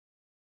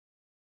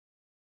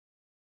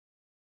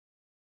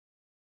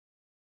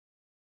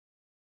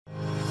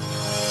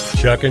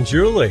Chuck and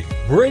Julie,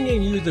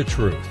 bringing you the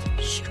truth,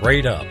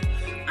 straight up.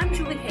 I'm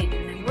Julie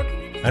Hayden, and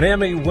working An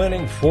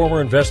Emmy-winning former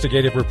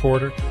investigative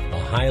reporter, a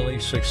highly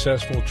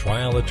successful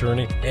trial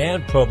attorney,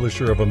 and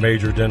publisher of a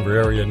major Denver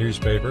area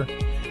newspaper.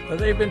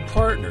 They've been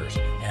partners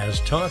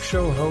as talk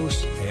show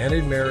hosts and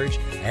in marriage,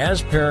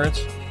 as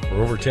parents for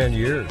over 10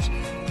 years,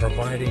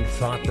 providing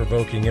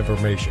thought-provoking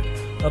information,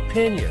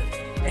 opinion,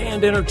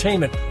 and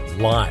entertainment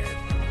live,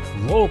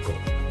 local,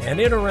 and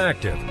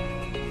interactive.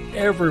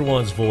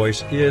 Everyone's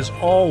voice is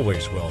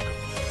always welcome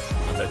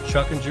on the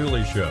Chuck and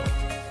Julie Show.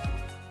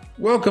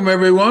 Welcome,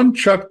 everyone.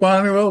 Chuck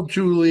Bonnewell,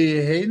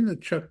 Julie Hayden, the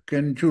Chuck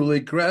and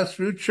Julie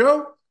Grassroots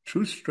Show.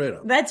 Truth straight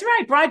up. That's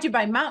right. Brought to you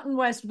by Mountain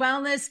West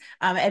Wellness,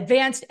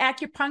 advanced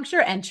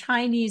acupuncture, and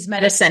Chinese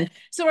medicine.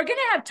 So we're going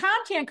to have Tom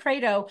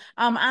Tancredo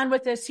on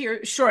with us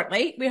here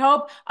shortly. We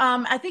hope.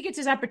 I think it's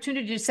his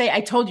opportunity to say, I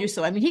told you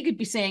so. I mean, he could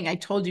be saying, I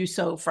told you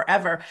so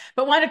forever,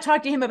 but want to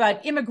talk to him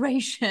about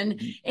immigration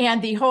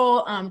and the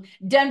whole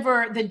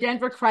the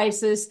Denver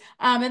crisis.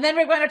 And then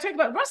we're going to talk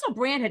about Russell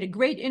Brand had a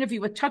great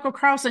interview with Tucker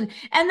Carlson.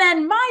 And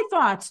then my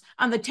thoughts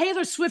on the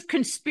Taylor Swift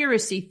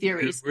conspiracy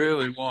theories. You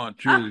really want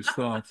Julie's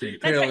thoughts on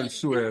Taylor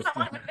Swift.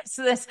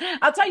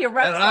 I'll tell you,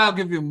 Rebs, and I'll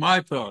give you my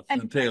thoughts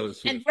on Taylor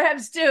Swift. And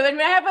Rebs too. And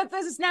how about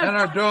this now? And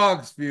our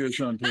dog's views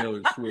on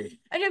Taylor Swift.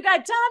 And you've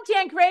got Tom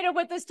Tancredo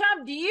with us.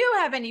 Tom, do you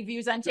have any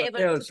views on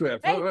Taylor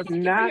Swift? Hey, thank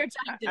you for your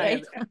time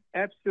today.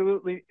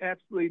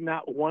 Absolutely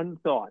not one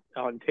thought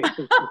on Taylor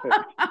Swift.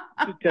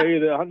 To tell you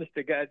the honest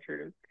to God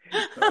truth.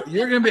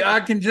 You're gonna be. I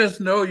can just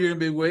know you're gonna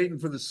be waiting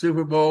for the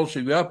Super Bowl.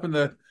 She'll be up in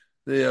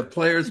the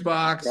players'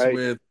 box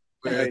with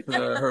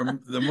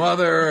the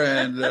mother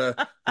and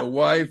the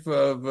wife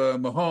of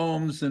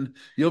Mahomes, and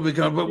you'll be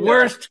going, but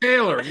where's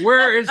Taylor?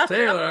 Where is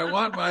Taylor? I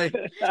want my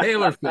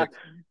Taylor fix.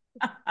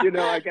 You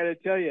know, I got to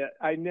tell you,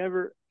 I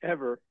never,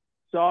 ever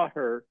saw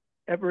her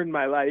ever in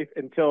my life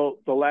until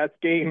the last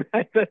game.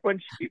 When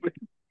she was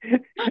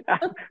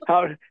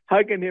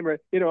hugging him.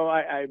 You know,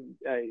 I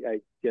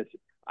guess,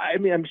 I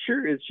mean, I'm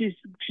sure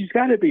she's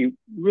got to be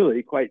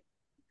really quite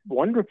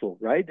wonderful,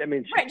 right? I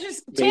mean, right,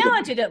 just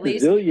talented at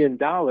least. $1 billion.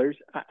 I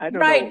don't know.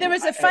 Right, there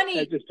was a funny.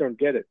 I just don't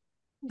get it.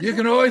 You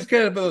can always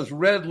get it by those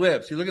red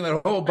lips. You look at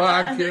that whole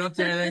box, you don't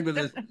see anything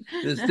but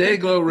this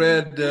day-glow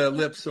red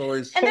lips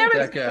always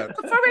check out.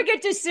 Before we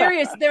get too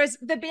serious, there was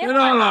the band.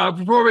 No,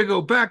 before we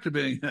go back to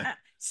being...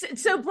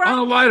 So Brock, on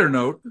a lighter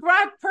note,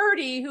 Brock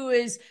Purdy, who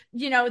is,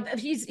 you know,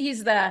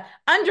 he's the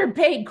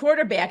underpaid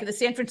quarterback of the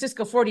San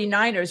Francisco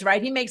 49ers,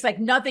 right? He makes like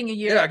nothing a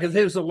year. Yeah, because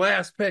he was the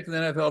last pick in the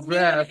NFL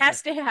draft. He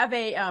has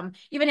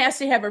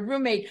to have a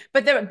roommate.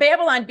 But the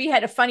Babylon Bee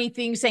had a funny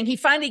thing saying he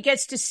finally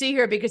gets to see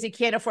her because he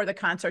can't afford the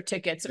concert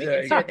tickets. So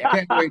he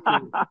can't wait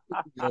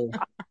to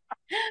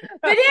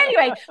But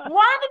anyway,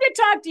 wanted to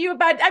talk to you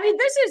about, I mean,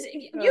 this is,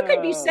 you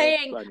could be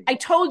saying, I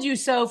told you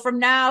so from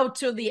now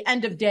till the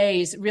end of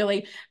days,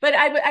 really. But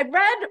I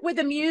read with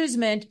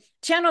amusement,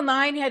 Channel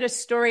 9 had a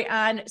story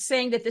on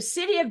saying that the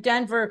city of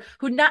Denver,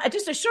 who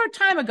just a short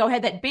time ago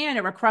had that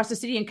banner across the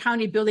city and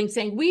county building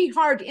saying, we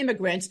heart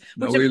immigrants.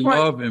 Which we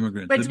love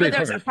immigrants. But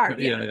there's a heart.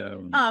 Yeah.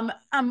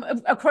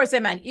 Of course, I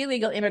meant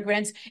illegal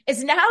immigrants,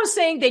 is now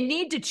saying they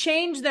need to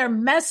change their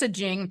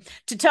messaging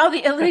to tell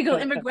the illegal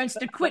immigrants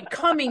to quit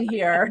coming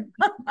here.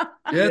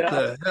 Get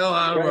the hell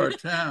out of our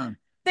town.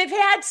 They've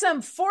had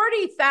some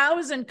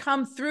 40,000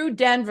 come through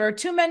Denver,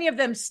 too many of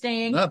them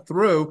staying. Not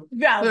through.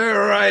 Yeah. They're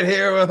right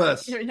here with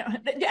us.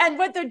 And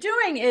what they're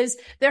doing is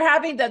they're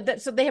having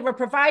so they were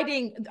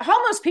providing,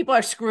 homeless people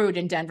are screwed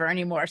in Denver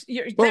anymore.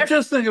 Well,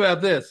 just think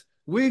about this.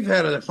 We've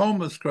had a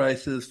homeless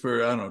crisis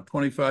for, I don't know,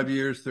 25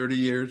 years, 30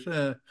 years,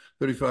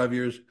 35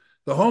 years.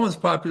 The homeless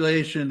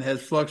population has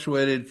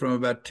fluctuated from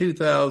about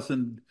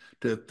 2,000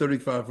 to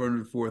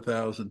 3,500,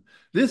 4,000.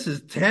 This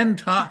is 10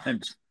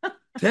 times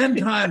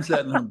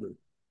that number.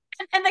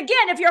 And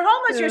again, if you're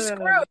homeless, you're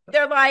screwed.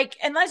 They're like,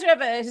 unless you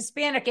have a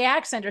Hispanic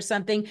accent or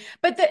something.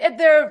 But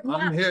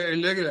I'm here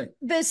illegally.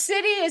 The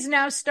city is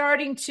now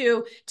starting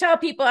to tell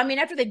people. I mean,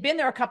 after they've been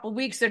there a couple of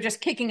weeks, they're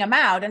just kicking them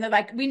out, and they're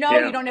like, "We know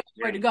you don't have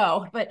where to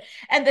go."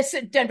 And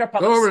the Denver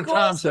Public Go over Schools,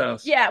 to Tom's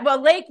house. Yeah, well,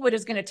 Lakewood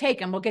is going to take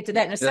them. We'll get to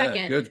that in a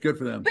second. Good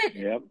for them. But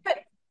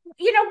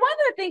you know, one of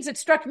the things that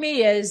struck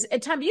me is,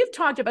 and Tom, you've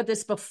talked about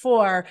this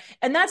before,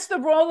 and that's the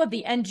role of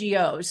the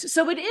NGOs.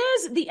 So it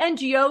is the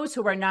NGOs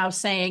who are now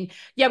saying,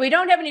 yeah, we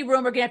don't have any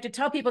room. We're going to have to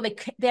tell people they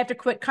have to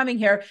quit coming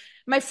here.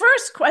 My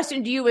first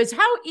question to you is,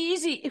 how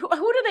easy,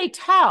 who do they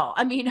tell?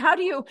 I mean, how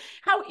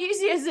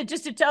easy is it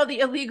just to tell the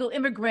illegal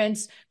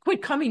immigrants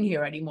quit coming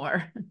here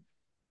anymore?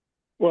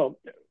 Well,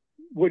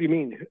 what do you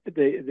mean?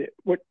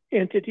 What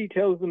entity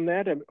tells them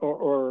that,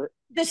 or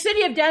the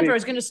city of Denver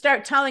is going to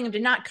start telling them to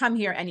not come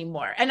here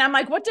anymore? And I'm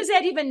like, what does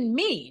that even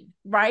mean,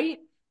 right?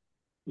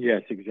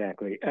 Yes,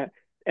 exactly.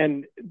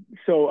 And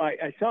so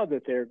I saw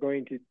that they're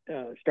going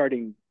to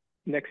starting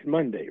next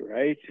Monday,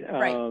 right?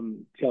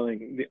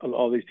 Telling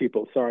all these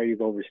people, sorry,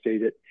 you've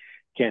overstayed it,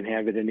 can't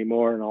have it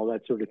anymore, and all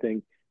that sort of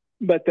thing.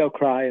 But they'll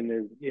cry,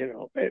 and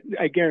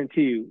I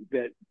guarantee you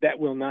that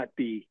will not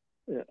be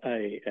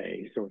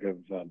a sort of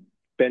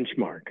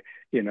benchmark.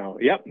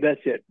 Yep,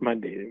 that's it,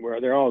 Monday,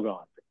 where they're all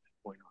gone from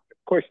that point on.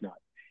 Of course not.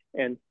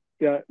 And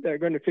they're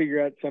going to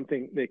figure out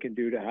something they can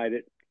do to hide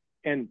it.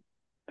 And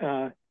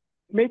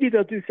maybe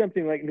they'll do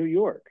something like New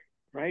York,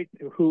 right?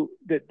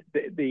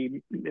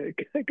 The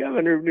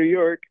governor of New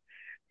York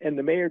and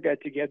the mayor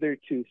got together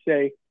to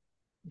say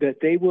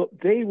that they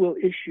will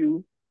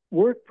issue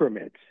work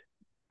permits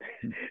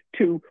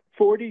to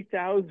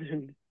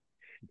 40,000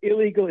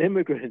 illegal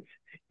immigrants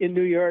in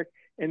New York,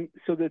 and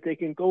so that they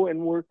can go and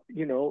work,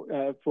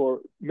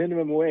 for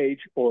minimum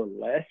wage or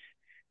less.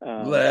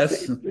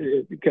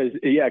 Because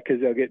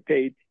they'll get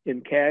paid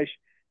in cash.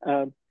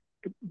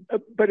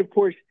 But of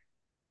course,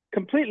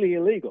 completely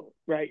illegal,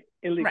 right?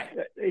 Illegal.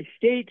 Right. A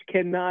state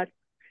cannot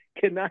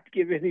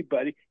give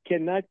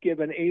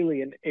an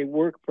alien a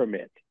work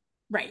permit.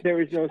 Right.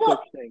 There is no such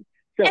thing.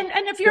 So,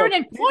 and if you're an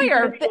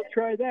employer,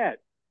 try that.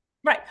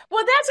 Right.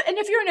 Well, and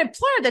if you're an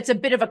employer, that's a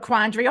bit of a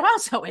quandary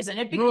also, isn't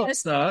it?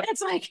 Because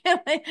it's like,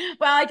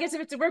 well, I guess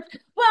if it's a work,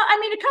 well, I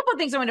mean, a couple of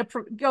things I want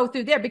to go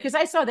through there, because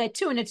I saw that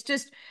too, and it's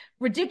just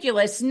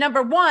ridiculous.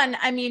 Number one,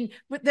 I mean,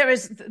 there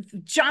is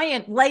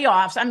giant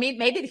layoffs. I mean,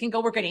 maybe they can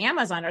go work at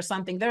Amazon or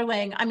something. They're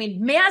laying,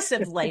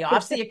 massive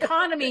layoffs. The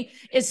economy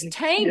is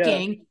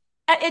tanking.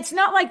 Yeah. It's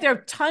not like there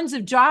are tons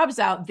of jobs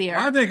out there.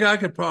 I think I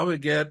could probably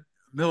get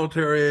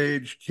military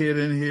age kid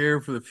in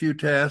here for the few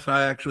tasks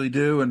I actually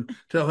do and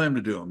tell him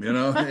to do them,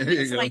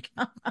 It's like,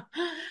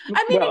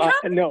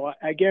 no,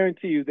 I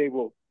guarantee you they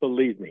will,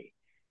 believe me,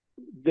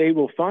 they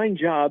will find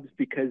jobs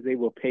because they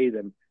will pay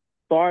them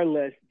far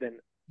less than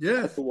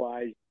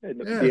otherwise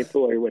the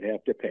employer would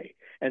have to pay.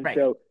 And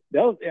so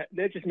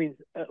that just means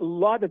a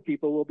lot of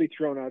people will be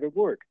thrown out of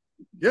work.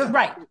 Yeah.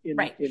 Right. In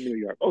New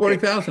York. Okay.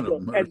 40,000 of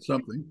them or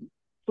something.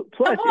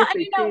 Plus,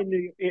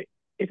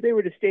 if they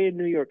were to stay in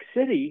New York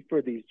City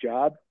for these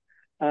jobs,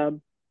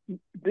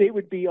 they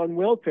would be on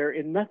welfare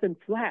and nothing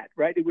flat,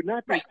 right? It would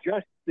not be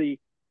just the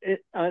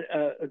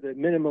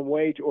minimum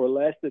wage or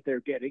less that they're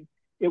getting.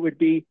 It would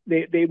be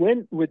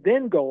would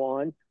then go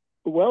on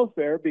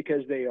welfare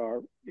because they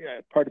are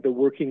part of the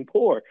working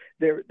poor.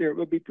 There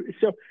would be,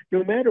 so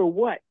no matter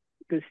what,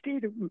 the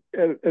state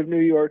of New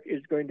York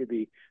is going to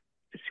be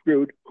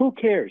screwed. Who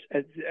cares?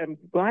 I'm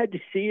glad to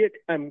see it.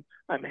 I'm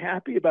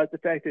happy about the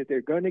fact that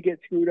they're going to get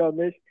screwed on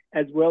this,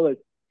 as well as,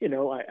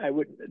 I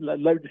would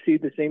love to see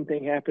the same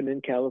thing happen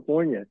in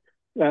California,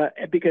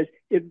 because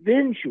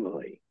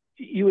eventually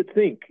you would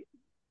think,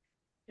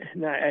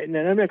 and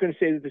I'm not going to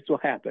say that this will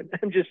happen.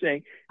 I'm just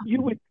saying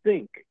you would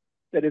think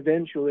that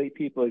eventually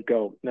people would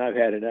go, no, I've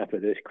had enough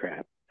of this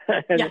crap.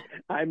 And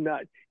I'm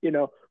not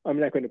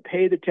going to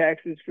pay the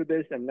taxes for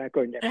this. I'm not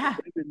going to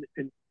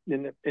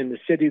live in the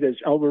city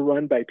that's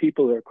overrun by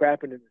people who are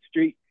crapping in the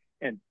street.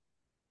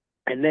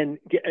 And then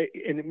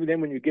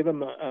when you give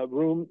them a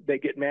room, they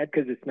get mad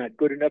because it's not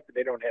good enough and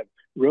they don't have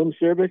room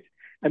service.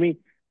 I mean,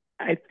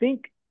 I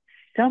think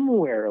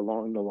somewhere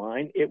along the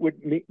line, it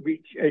would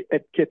reach a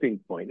tipping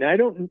point. Now, I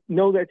don't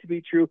know that to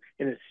be true,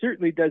 and it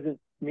certainly doesn't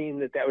mean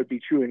that would be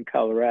true in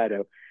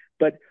Colorado.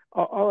 But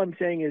all I'm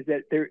saying is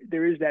that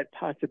there is that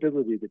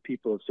possibility that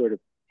people have sort of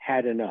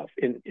had enough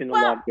in a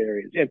lot of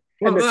areas. And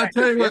I'll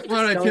tell you what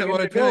I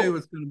tell you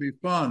what's going to be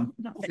fun.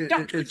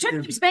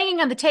 It's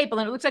banging on the table,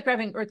 and it looks like we're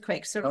having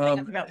earthquakes. So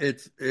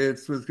it's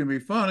what's going to be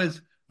fun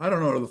is, I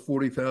don't know, the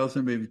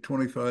 40,000, maybe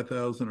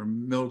 25,000 are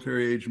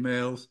military age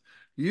males.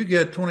 You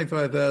get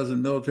 25,000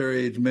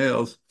 military age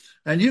males,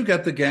 and you've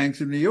got the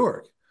gangs in New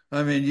York.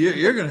 I mean,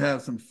 you're going to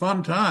have some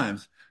fun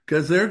times,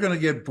 because they're going to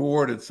get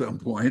bored at some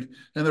point,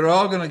 and they're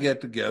all going to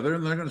get together,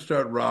 and they're going to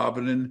start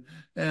robbing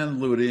and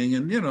looting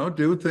and,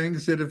 do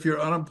things that if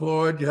you're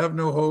unemployed, you have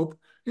no hope,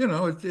 and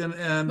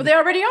well, they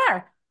already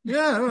are.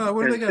 Yeah.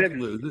 What do they got to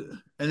lose?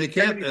 And they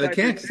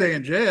can't stay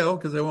in jail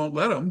because they won't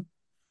let them.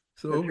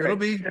 So it'll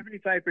be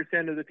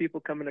 75% of the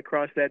people coming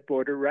across that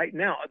border right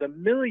now, the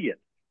millions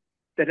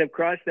that have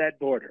crossed that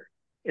border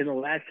in the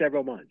last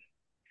several months,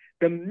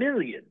 the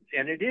millions,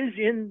 and it's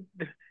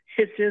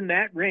in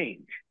that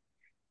range.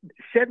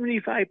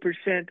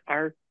 75%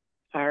 are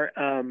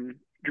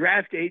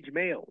draft age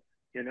males,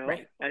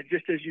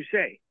 just as you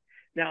say.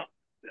 Now,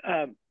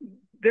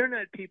 they're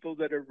not people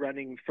that are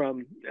running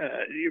from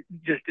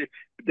just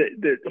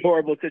the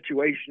horrible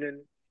situation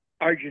in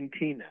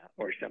Argentina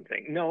or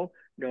something. No,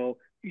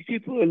 these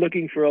people are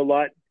looking for a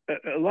lot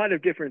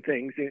of different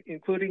things,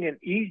 including an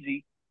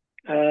easy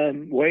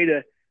way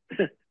to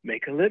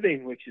make a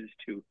living, which is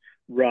to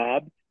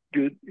rob,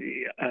 do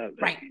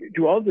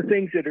all the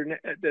things that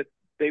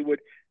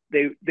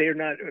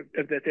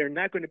they're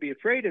not going to be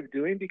afraid of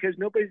doing, because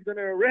nobody's going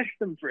to arrest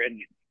them for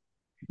anything.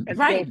 And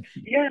so,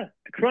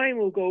 crime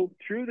will go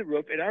through the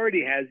roof. It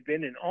already has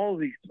been in all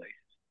these places.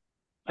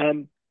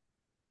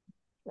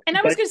 And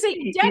I was going to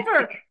say,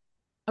 Denver.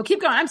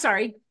 Keep going. I'm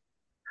sorry.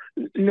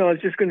 No, I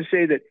was just going to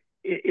say that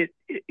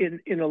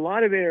in a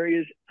lot of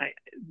areas,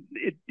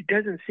 it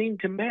doesn't seem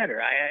to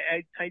matter.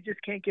 I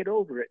just can't get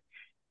over it.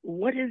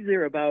 What is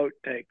there about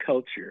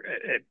culture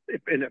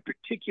in a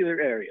particular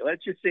area?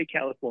 Let's just say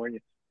California.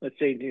 Let's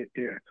say New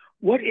York.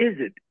 What is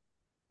it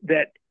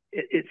that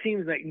it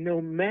seems like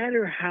no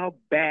matter how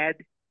bad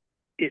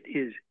it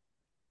is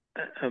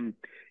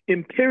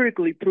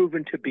empirically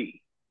proven to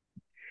be,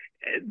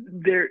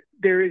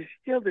 there is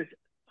still this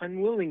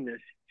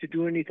unwillingness to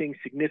do anything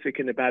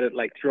significant about it,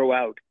 like throw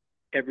out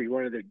every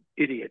one of the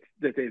idiots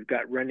that they've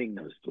got running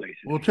those places.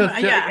 Well,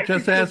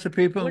 just ask the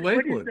people in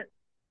Lakewood.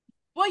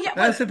 Well, yeah,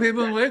 that's the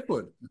people in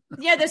Lakewood.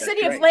 Yeah, the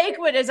city of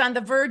Lakewood is on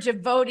the verge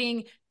of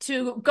voting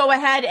to go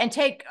ahead and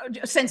take,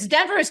 since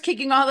Denver is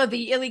kicking all of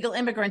the illegal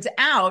immigrants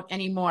out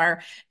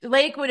anymore,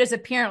 Lakewood is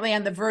apparently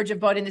on the verge of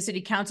voting the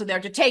city council there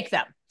to take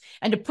them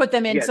and to put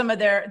them in some of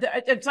their,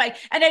 it's like,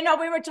 and I know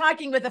we were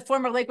talking with a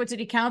former Lakewood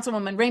City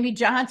Councilwoman, Ramey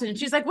Johnson, and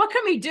she's like, what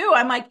can we do?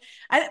 I'm like,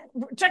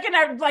 checking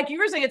out, like you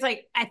were saying, it's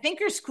like, I think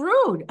you're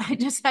screwed. I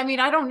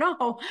don't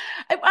know.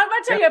 I'm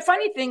going to tell you a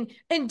funny thing.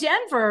 In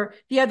Denver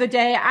the other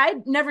day,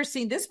 I'd never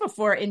seen this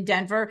before in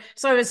Denver.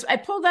 So I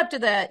pulled up to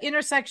the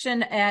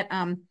intersection at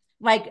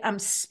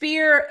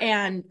Spear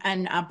and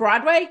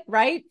Broadway,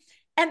 right?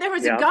 And there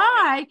was a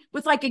guy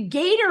with like a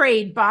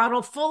Gatorade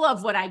bottle full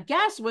of what I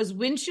guess was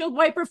windshield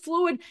wiper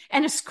fluid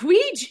and a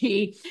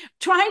squeegee,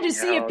 trying to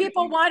see if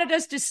people wanted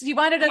us to. I've seen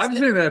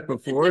that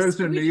before. It was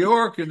in New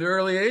York in the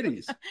early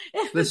 '80s.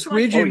 The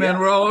squeegee men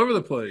were all over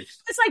the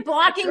place. It's like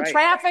blocking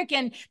traffic,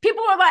 and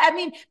people were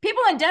like,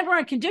 people in Denver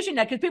aren't conditioned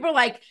that because people are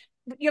like,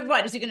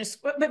 what is he going to?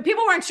 But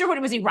people weren't sure.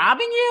 Was he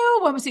robbing you?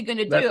 What was he going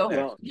to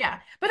do? Yeah,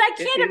 but I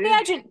can't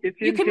imagine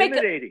you can make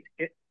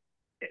it.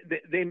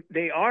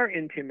 They are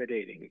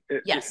intimidating.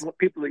 Yes,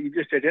 people that you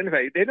just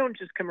identified. They don't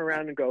just come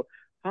around and go,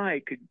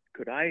 "Hi,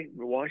 could I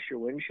wash your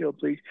windshield,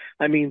 please?"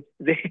 I mean,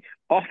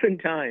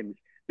 oftentimes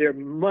they're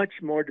much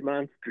more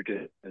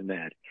demonstrative than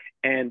that,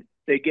 and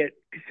they get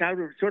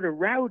sort of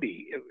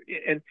rowdy.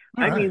 And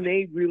I mean,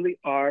 they really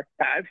are.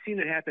 I've seen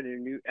it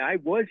happen I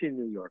was in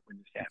New York when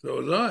this happened.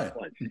 So was I.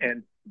 Once,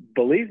 and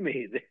believe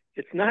me,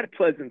 it's not a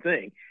pleasant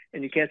thing.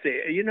 And you can't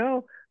say,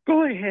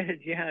 go ahead.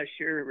 Yeah,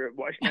 sure.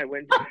 Wash my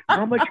window.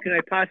 How much can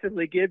I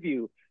possibly give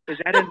you? Is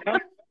that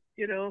enough?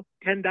 $10?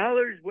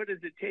 What does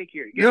it take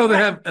here? They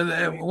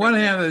have one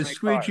hand a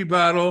squeegee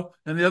bottle,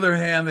 and the other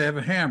hand they have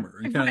a hammer.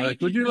 And kind of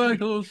like, would you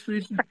like a little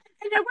squeegee?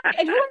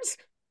 And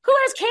who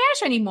has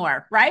cash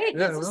anymore, right?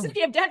 Yeah, the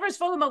city of Denver's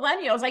full of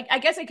millennials. Like, I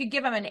guess I could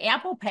give them an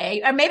Apple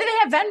Pay, or maybe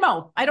they have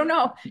Venmo. I don't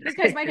know. These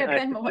guys might have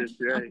Venmo. That's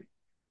right.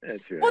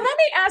 That's right. Well, let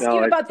me ask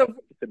you about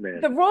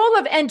the role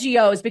of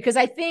NGOs, because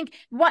I think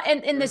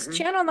in this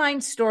Channel 9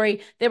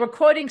 story, they were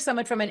quoting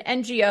someone from an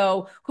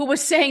NGO who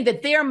was saying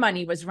that their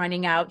money was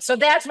running out. So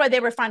that's why they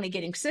were finally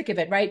getting sick of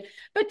it, right?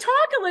 But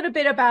talk a little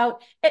bit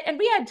about, and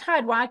we had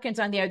Todd Watkins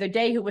on the other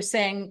day who was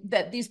saying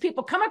that these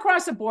people come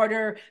across the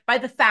border by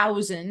the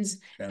thousands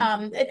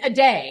a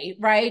day,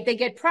 right? They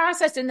get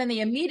processed and then they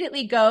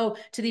immediately go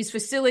to these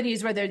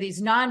facilities where there are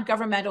these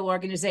non-governmental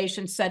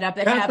organizations set up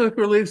that Catholic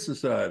Relief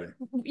Society.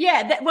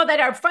 Yeah,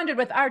 that are funded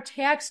with our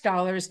tax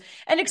dollars.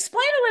 And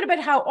explain a little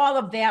bit how all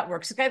of that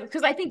works,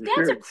 because I think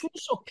that's a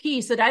crucial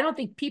piece that I don't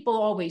think people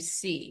always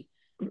see.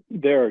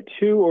 There are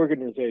two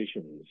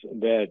organizations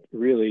that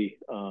really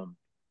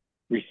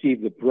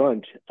receive the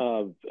brunt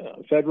of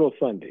federal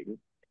funding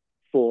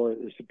for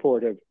the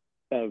support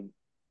of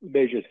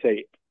they just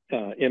say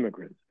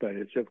immigrants, but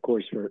it's of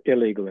course for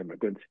illegal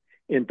immigrants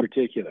in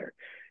particular.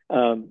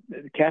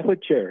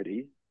 Catholic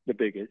Charities, the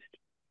biggest,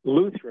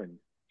 Lutheran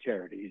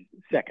Charities,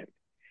 second.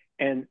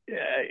 And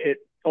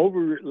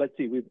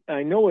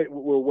I know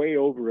we're way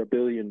over $1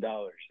 billion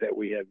that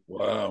we have.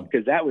 Wow.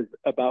 Because that was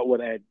about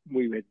what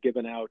we had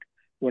given out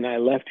when I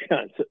left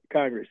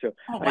Congress. So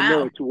I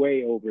know it's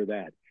way over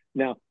that.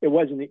 Now, it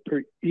wasn't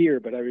per year,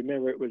 but I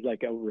remember it was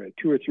like over a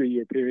 2 or 3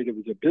 year period. It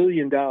was $1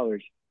 billion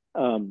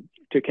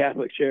to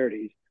Catholic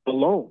Charities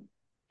alone.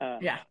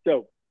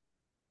 So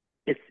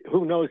it's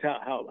who knows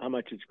how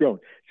much it's grown.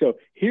 So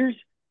here's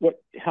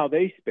how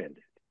they spend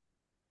it.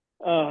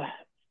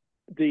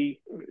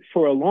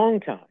 For a long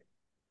time,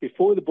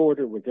 before the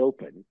border was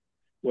open,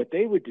 what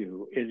they would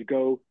do is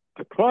go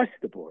across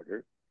the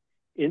border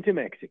into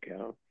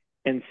Mexico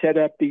and set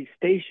up these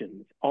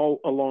stations all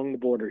along the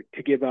border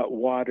to give out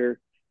water,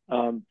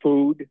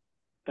 food,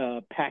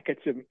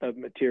 packets of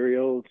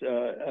materials,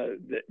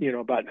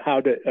 about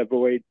how to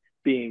avoid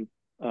being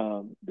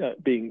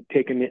being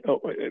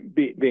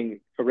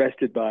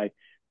arrested by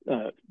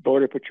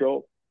Border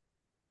Patrol.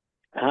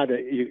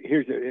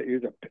 Here's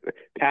a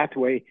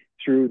pathway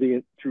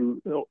through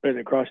and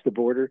across the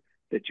border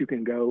that you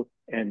can go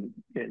and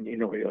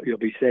you'll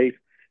be safe.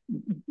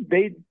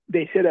 They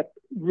set up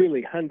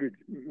really hundreds,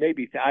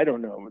 maybe I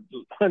don't know,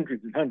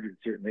 hundreds and hundreds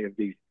certainly of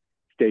these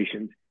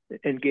stations,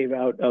 and gave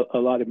out a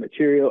lot of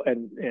material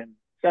and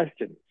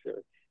sustenance.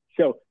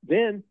 So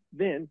then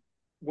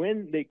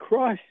when they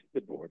crossed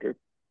the border,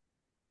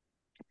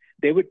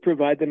 they would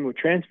provide them with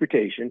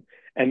transportation,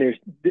 and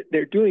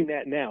they're doing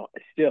that now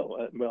still.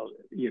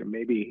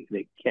 Maybe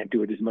they can't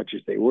do it as much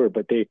as they were,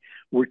 but they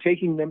were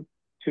taking them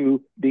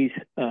to these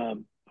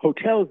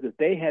hotels that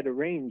they had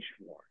arranged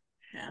for.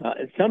 Yeah.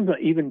 Some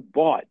even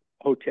bought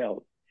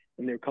hotels,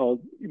 and they called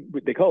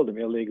them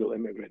illegal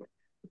immigrant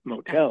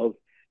motels.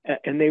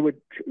 and they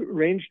would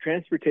arrange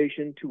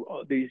transportation to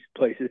all these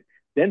places,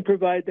 then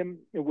provide them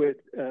with,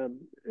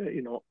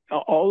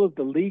 all of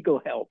the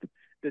legal help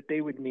that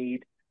they would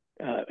need,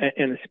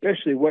 and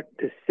especially what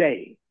to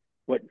say,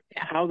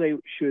 how they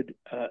should,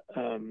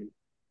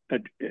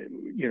 what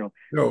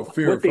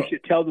they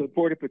should tell the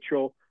Border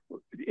Patrol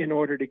in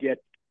order to get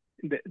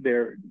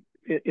their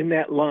in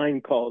that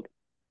line called,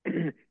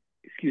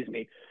 excuse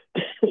me,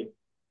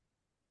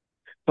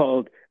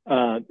 called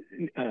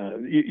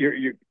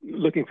you're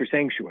looking for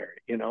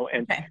sanctuary, and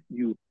okay.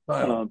 you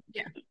and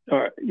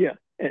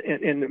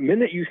the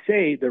minute you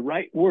say the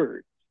right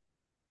words,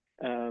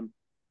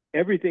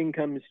 everything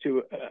comes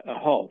to a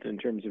halt in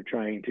terms of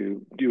trying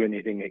to do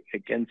anything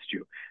against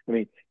you. I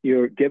mean,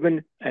 you're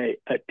given a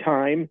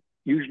time,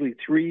 usually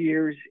 3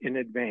 years in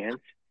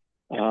advance,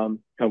 of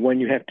when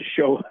you have to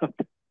show up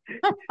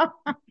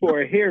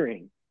for a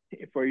hearing,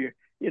 for your,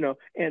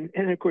 and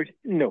of course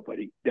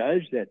nobody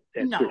does that.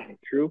 That's certainly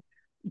true,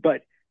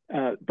 but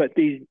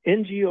these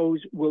NGOs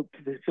will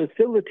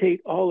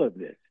facilitate all of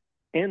this,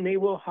 and they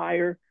will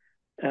hire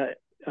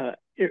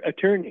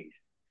attorneys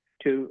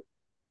to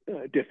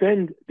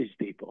defend these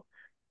people.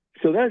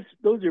 So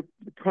those are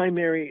the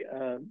primary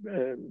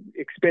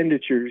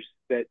expenditures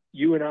that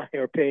you and I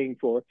are paying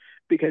for,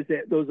 because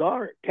those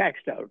are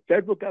taxed out.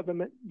 Federal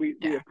government, we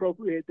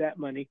appropriate that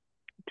money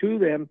to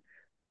them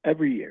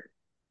every year.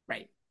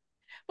 Right.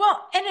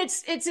 Well, and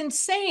it's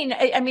insane.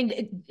 I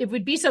mean, it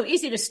would be so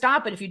easy to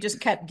stop it if you just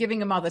kept giving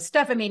them all the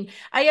stuff. I mean,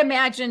 I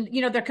imagine,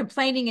 they're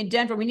complaining in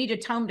Denver, we need to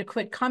tell them to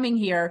quit coming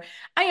here.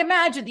 I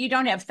imagine that you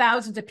don't have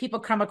thousands of people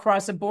come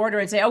across the border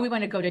and say, oh, we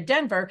want to go to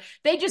Denver.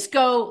 They just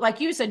go, like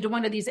you said, to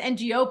one of these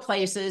NGO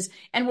places,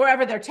 and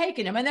wherever they're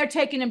taking them. And they're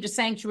taking them to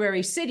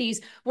sanctuary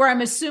cities where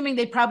I'm assuming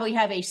they probably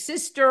have a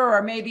sister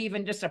or maybe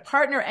even just a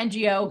partner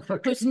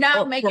NGO who's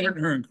now making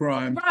partner in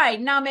crime.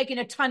 Right. Now making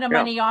a ton of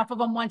money off of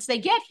them once they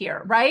get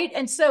here. Right.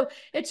 And so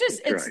it's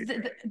just,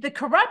 the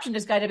corruption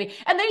has got to be,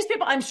 and these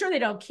people, I'm sure they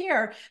don't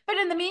care, but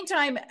in the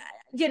meantime,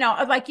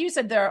 like you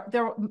said,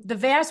 the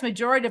vast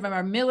majority of them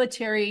are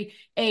military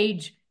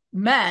age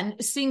men,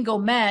 single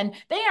men.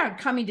 They aren't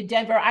coming to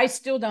Denver, I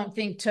still don't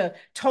think, to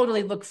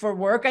totally look for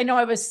work. I know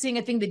I was seeing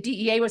a thing, the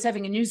DEA was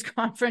having a news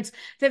conference.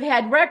 They've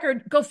had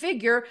record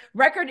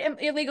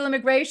illegal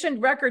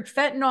immigration, record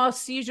fentanyl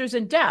seizures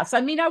and deaths.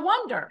 I mean, I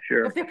wonder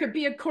if there could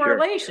be a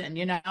correlation,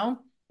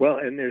 Well,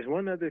 and there's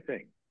one other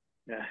thing.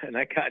 And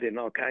I got in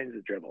all kinds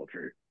of trouble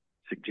for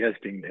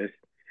suggesting this,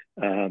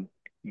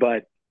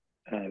 but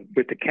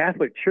with the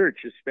Catholic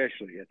Church,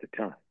 especially at the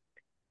time,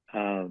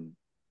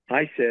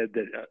 I said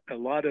that a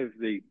lot of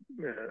the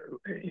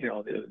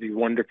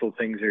wonderful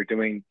things they're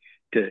doing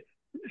to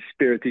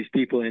spirit these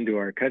people into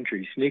our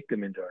country, sneak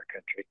them into our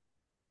country,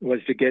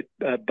 was to get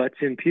butts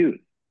in pews.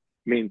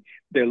 I mean,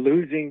 they're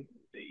losing.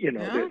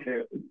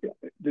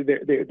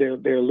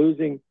 They're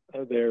losing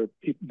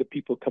the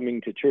people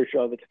coming to church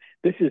all the time.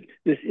 This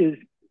is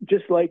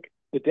just like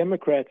the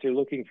Democrats are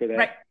looking for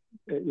that,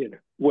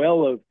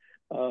 well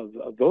of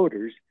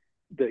voters.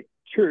 The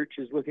church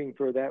is looking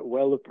for that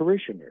well of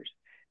parishioners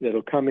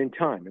that'll come in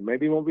time, and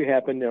maybe it won't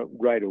happen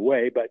right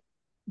away, but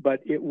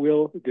it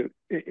will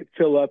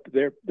fill up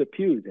the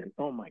pews. And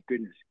oh my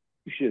goodness,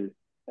 you should.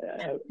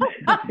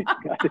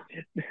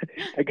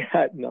 I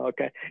got no,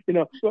 okay,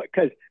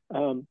 because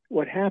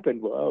what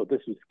happened? Well,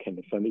 this was kind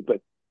of funny,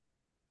 but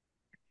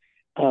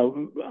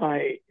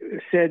I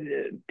said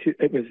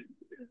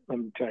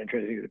I'm trying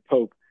to think of the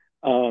Pope,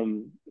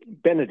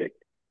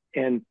 Benedict,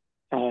 and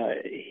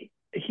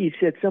he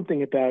said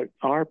something about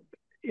our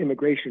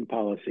immigration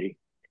policy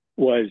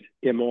was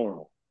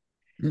immoral,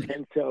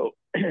 and so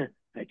I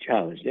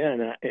challenged,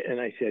 and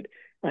I said,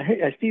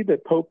 I see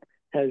that Pope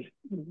has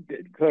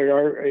declared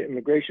our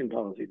immigration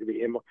policy to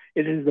be immoral.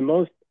 It is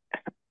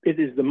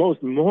the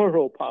most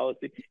moral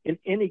policy in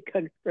any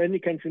country, for any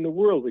country in the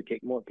world. We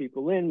take more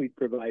people in, we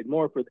provide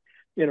more for,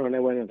 and I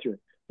went on through.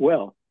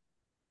 Well,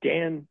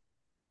 Dan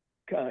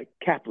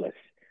Caplis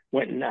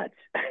went nuts.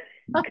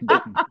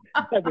 I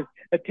was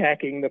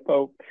attacking the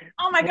Pope.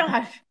 Oh my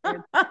gosh.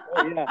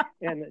 and I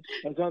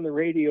was on the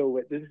radio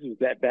with, this was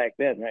that back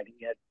then, right?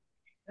 He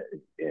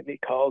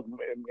called and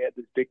we had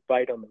this big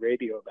fight on the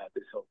radio about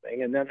this whole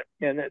thing. And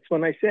that's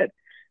when I said,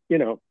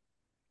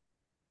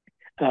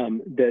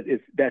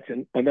 that's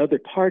another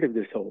part of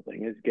this whole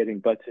thing is getting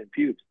butts in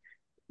pews.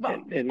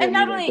 Well, and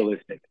not only,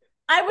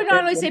 I would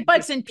not only say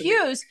butts in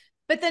pews,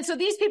 but then, so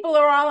these people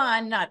are all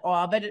on, not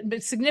all, but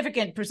a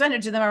significant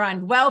percentage of them are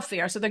on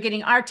welfare. So they're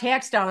getting our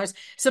tax dollars.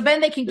 So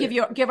then they can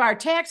give our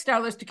tax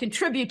dollars to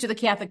contribute to the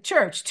Catholic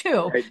Church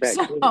too.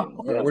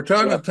 We're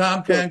talking about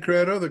Tom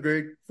Tancredo, the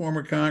great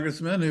former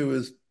congressman who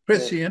was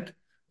prescient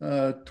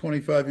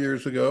 25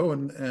 years ago.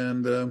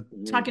 And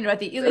talking about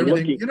the illegal.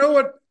 You know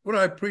what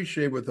I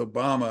appreciate with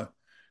Obama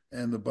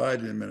and the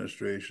Biden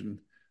administration,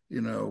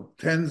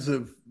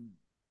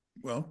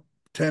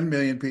 10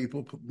 million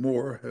people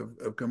more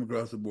have come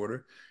across the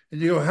border. And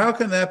you go, how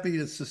can that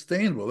be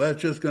sustainable? That's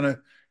just going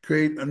to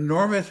create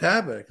enormous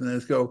havoc. And then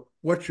just go,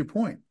 what's your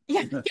point?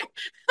 Yeah.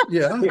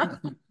 Yeah.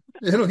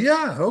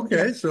 Yeah,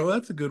 okay. Yeah, So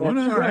that's a good one.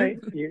 that's All right.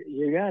 right.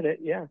 You got it.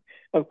 Yeah,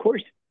 of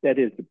course, that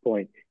is the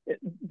point.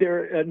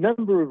 There are a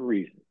number of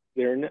reasons.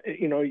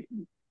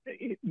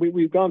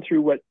 We've gone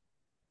through what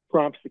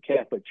prompts the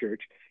Catholic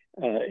Church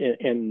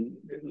and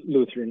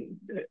Lutheran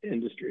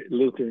industry.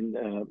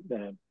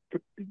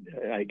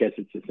 I guess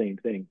it's the same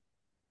thing.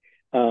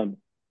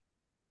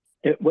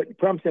 What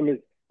prompts them is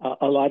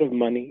a lot of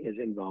money is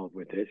involved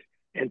with this,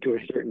 and to a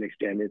certain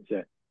extent, it's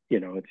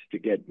to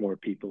get more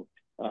people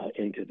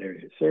into their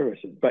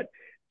services. But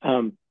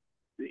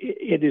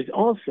it is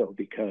also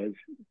because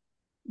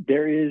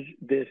there is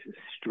this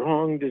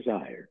strong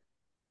desire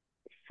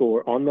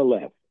on the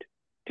left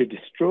to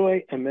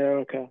destroy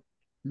America.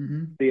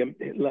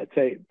 Let's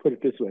say, put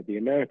it this way, the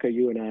America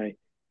you and I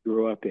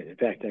grew up in. In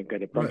fact, I've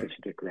got a bumper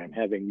sticker I'm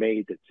having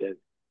made that says,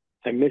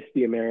 "I miss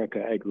the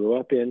America I grew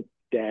up in,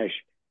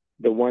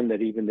 the one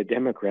that even the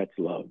Democrats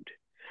loved."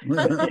 and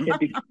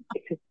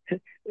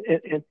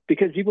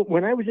because even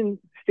when I was in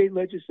state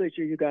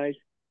legislature, you guys,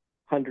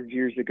 100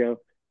 years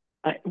ago,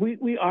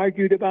 we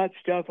argued about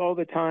stuff all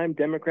the time,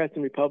 Democrats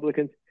and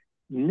Republicans.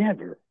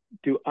 Never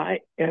do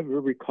I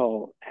ever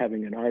recall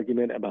having an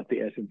argument about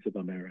the essence of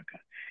America.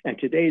 And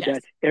today,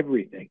 that's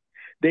everything.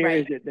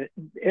 They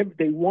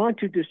want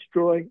to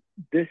destroy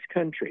this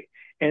country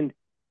and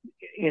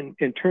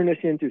turn us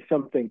into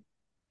something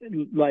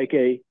like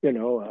a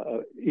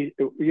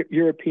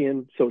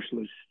European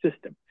socialist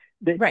system.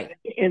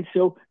 And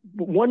so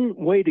one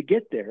way to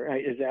get there,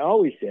 as I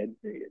always said,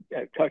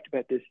 I've talked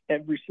about this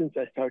ever since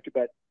I talked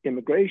about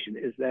immigration,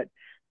 is that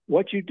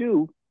what you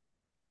do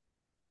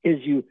is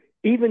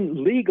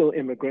even legal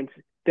immigrants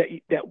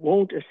that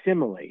won't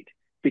assimilate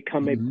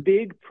become a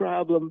big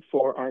problem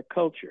for our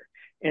culture.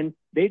 And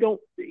they don't,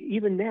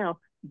 even now,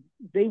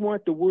 they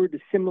want the word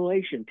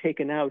assimilation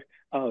taken out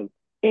of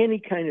any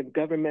kind of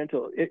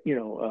governmental,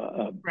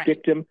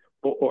 victim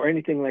or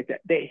anything like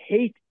that. They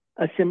hate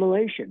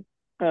assimilation.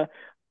 This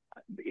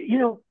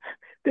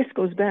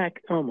goes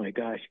back, oh my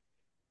gosh.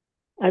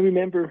 I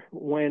remember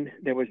when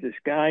there was this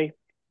guy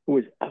who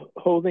was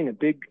holding a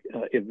big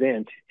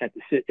event at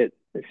the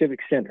Civic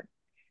Center.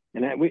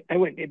 And I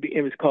went,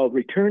 it was called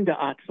Return to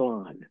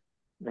Aztlán,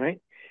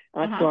 right?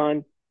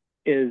 Aztlán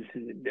is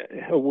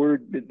a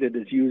word that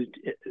is used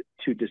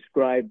to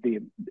describe the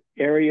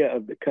area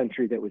of the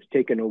country that was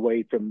taken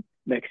away from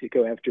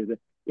Mexico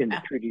in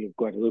the Treaty of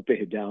Guadalupe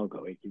Hidalgo,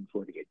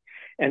 1848.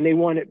 And they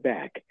want it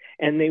back.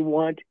 And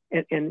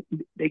and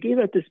they gave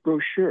out this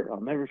brochure,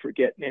 I'll never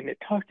forget, and it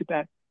talked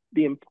about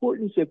the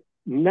importance of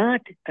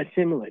not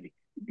assimilating,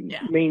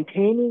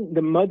 maintaining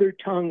the mother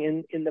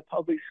tongue in the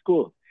public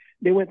schools.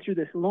 They went through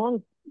this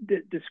long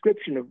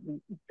description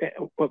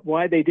of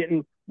why they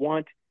didn't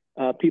want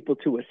people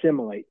to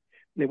assimilate.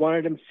 They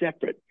wanted them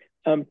separate.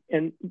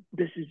 And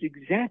this is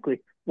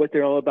exactly what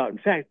they're all about. In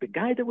fact, the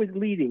guy that was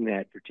leading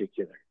that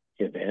particular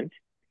event,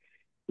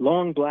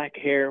 long black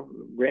hair,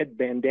 red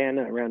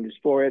bandana around his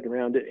forehead,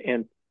 around it,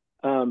 and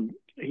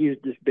he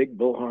used this big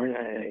bullhorn.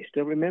 I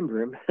still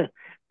remember him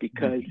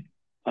because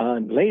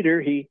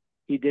later he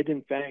did,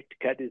 in fact,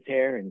 cut his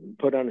hair and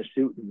put on a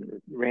suit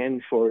and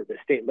ran for the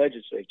state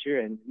legislature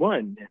and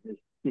won. His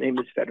name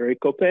is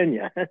Federico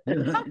Peña.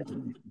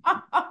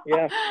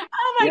 Yeah.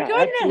 Oh my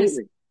goodness.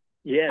 Absolutely.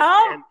 Yes.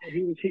 Oh.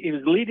 And he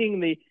was leading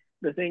the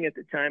thing at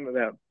the time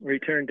about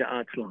Return to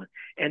Aztlán.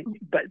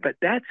 But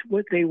that's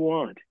what they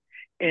want.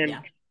 And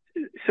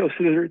so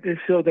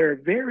there are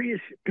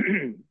various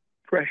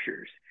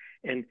pressures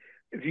and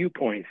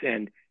viewpoints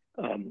and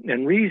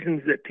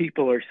reasons that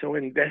people are so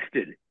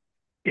invested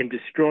in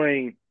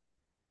destroying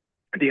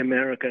the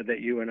America that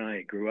you and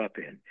I grew up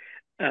in.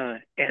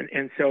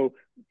 And so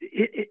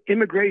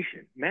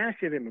immigration,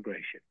 massive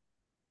immigration,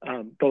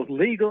 both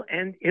legal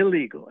and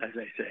illegal, as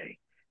I say,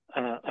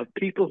 of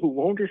people who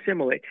won't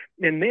assimilate.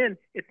 And then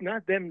it's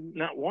not them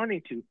not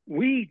wanting to.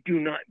 We do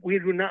not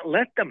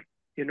let them.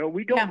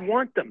 We don't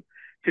want them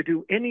to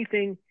do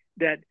anything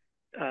that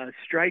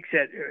strikes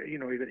at,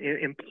 even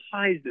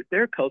implies that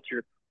their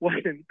culture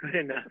wasn't good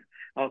enough.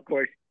 Of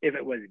course, if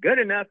it was good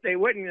enough, they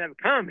wouldn't have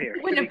come here.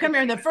 They wouldn't have come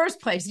here in the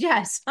first place.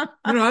 Yes.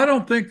 I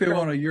don't think they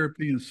want a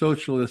European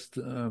socialist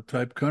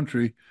type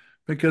country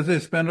because they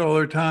spend all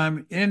their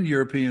time in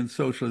European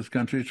socialist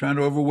countries trying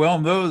to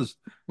overwhelm those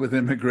with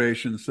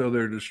immigration, so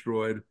they're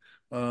destroyed.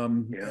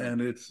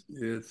 And it's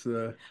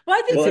a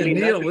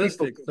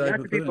nihilistic type of thing.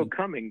 Not the people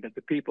coming, but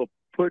the people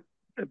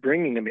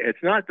bringing them.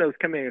 It's not those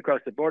coming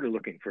across the border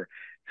looking for.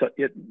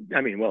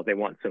 They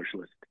want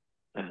socialist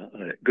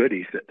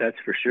goodies, that's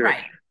for sure.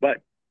 Right.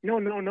 But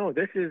no.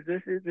 This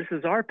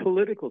is our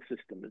political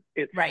system.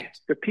 It's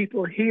the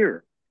people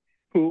here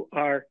who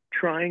are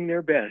trying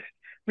their best.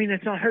 I mean,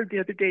 I heard the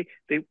other day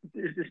there's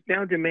this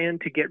now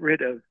demand to get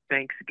rid of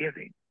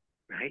Thanksgiving,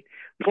 right?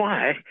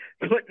 Why?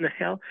 What in the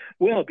hell?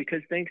 Well,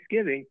 because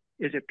Thanksgiving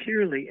is a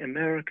purely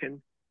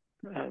American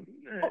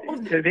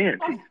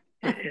event.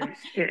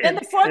 And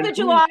the 4th of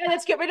July,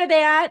 let's get rid of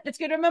that. Let's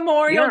get rid of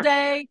Memorial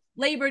Day,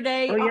 Labor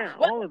Day. Oh, yeah,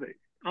 all of it.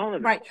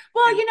 Right.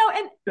 Well,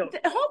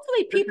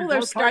 hopefully people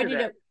are starting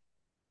to.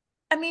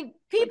 I mean,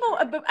 people,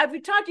 I've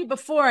talked to you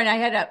before, and I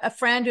had a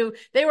friend who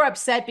they were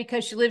upset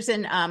because she lives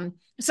in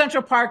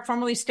Central Park,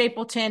 formerly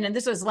Stapleton, and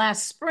this was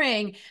last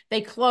spring. They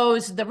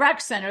closed the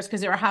rec centers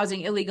because they were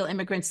housing illegal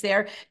immigrants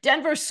there.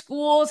 Denver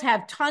schools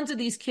have tons of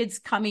these kids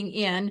coming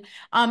in,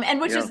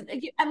 and which is,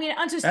 I mean,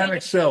 and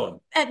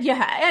excelling. And they're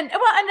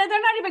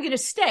not even going to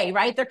stay,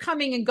 right? They're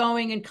coming and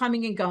going and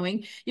coming and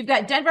going. You've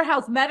got Denver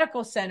Health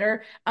Medical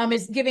Center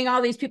is giving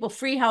all these people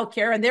free health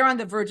care, and they're on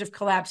the verge of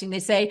collapsing, they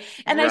say.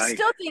 And I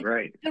still think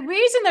the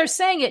reason they're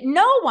saying it,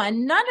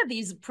 none of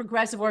these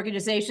progressive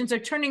organizations are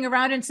turning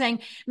around and saying,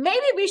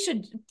 maybe we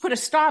should put a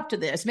stop to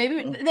this. Maybe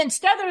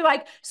instead they're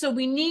like, so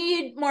we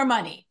need more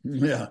money.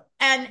 Yeah.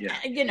 And,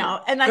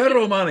 and like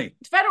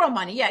federal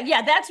money.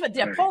 Yeah. That's what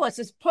Polis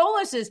is.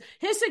 Polis is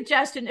his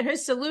suggestion.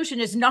 His solution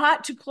is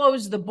not to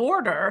close the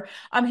border.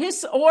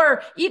 He's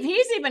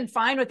even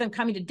fine with them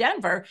coming to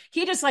Denver.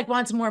 He just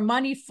wants more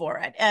money for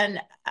it. And,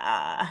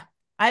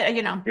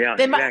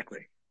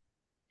 exactly.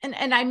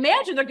 And I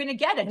imagine they're going to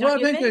get it. Well,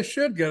 I think they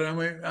should get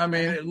it. I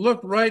mean,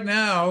 look right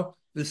now,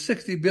 the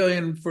 $60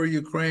 billion for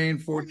Ukraine,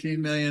 $14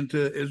 million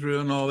to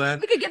Israel, and all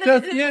that.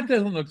 It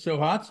doesn't look so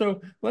hot.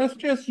 So let's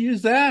just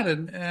use that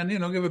and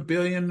give $1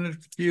 billion a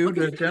few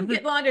to Denver.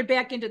 Get laundered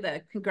back into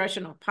the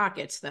congressional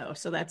pockets, though.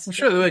 So that's I'm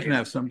sure they can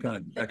have some kind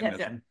of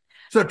mechanism.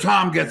 So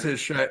Tom gets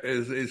his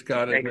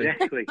got it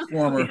exactly.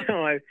 Former.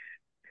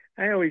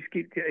 I always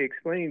keep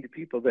explaining to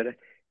people that.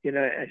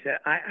 I said,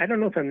 I don't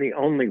know if I'm the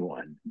only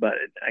one, but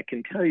I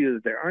can tell you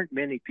that there aren't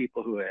many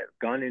people who have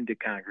gone into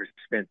Congress,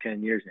 spent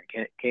 10 years,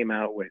 and came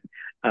out with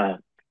a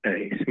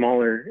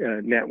smaller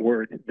net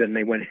worth than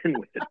they went in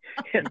with.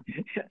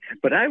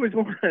 But I was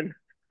one.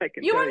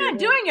 You were not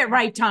doing it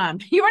right, Tom.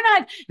 You were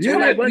not.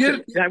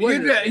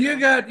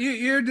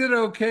 You did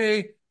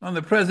okay on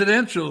the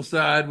presidential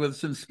side with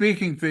some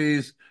speaking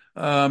fees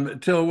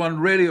until one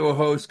radio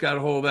host got a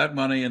hold of that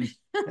money and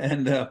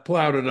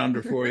plowed it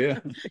under for you.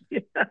 Yeah.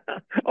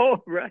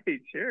 Oh, right.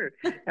 Sure.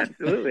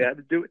 Absolutely. I have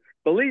to do it.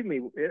 Believe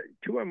me,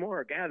 2 or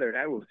more are gathered,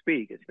 I will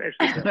speak,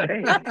 especially the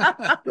pain.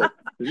 So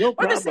no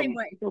problem.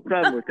 No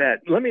problem with that.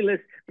 Let me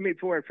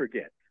before I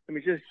forget, let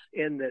me just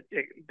end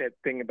that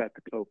thing about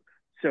the Pope.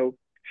 So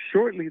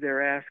shortly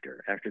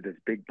thereafter, after this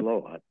big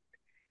blow up,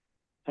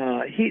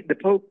 the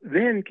Pope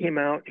then came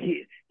out.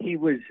 He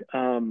was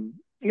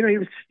he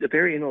was a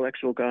very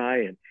intellectual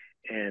guy,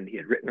 and he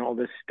had written all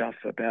this stuff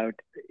about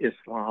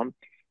Islam,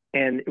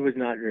 and it was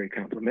not very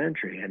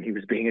complimentary, and he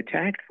was being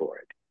attacked for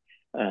it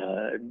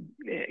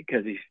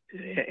because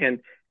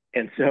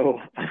so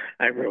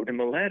I wrote him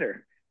a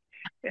letter,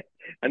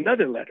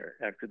 another letter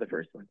after the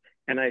first one,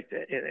 and I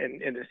said,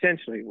 and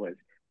essentially was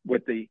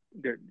what the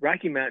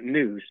Rocky Mountain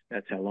News,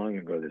 that's how long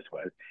ago this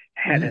was,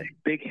 had a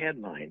big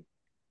headline: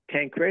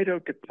 Tancredo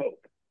to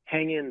Pope.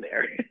 Hang in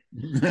there.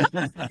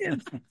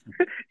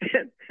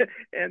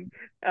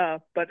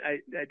 But I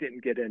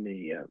didn't get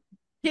any.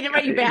 He didn't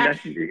write you back.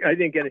 I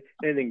didn't get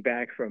anything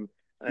back from.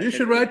 You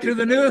should write to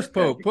the newest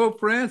Pope, Pope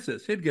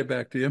Francis. He'd get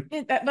back to you.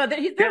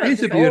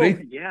 He's a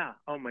beauty. Yeah.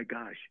 Oh my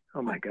gosh,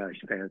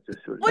 Francis.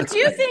 Well, do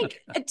you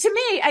think? To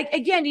me,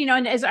 again,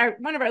 and as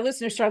one of our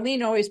listeners,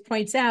 Charlene, always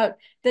points out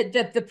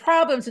that the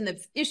problems and the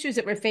issues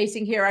that we're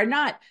facing here are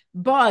not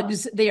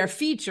bugs; they are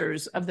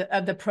features of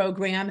the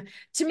program.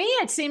 To me,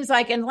 it seems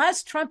like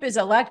unless Trump is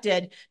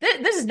elected,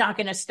 this is not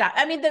going to stop.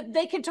 I mean,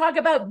 they can talk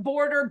about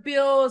border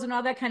bills and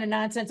all that kind of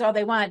nonsense all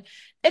they want.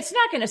 It's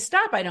not going to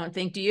stop. I don't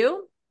think. Do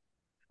you?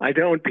 I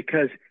don't,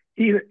 because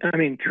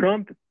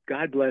Trump,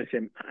 God bless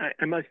him.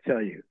 I must tell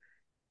you,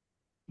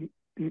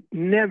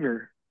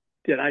 never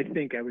did I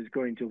think I was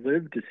going to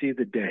live to see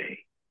the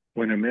day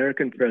when an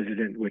American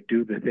president would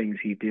do the things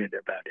he did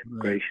about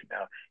immigration. Right.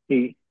 Now,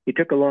 he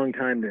took a long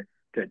time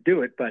to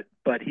do it, but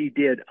he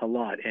did a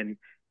lot. And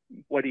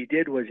what he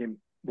did was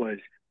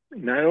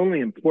not only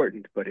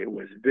important, but it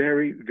was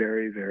very,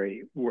 very,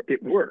 very,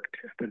 it worked.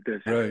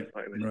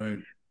 Right.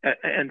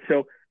 And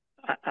so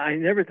I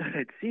never thought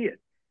I'd see it.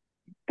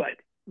 But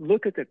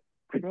look at the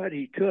crud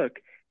he took,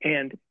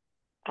 and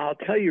I'll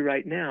tell you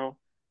right now,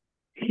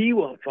 he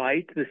will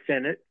fight the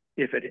Senate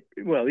it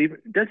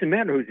doesn't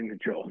matter who's in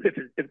control. If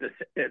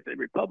the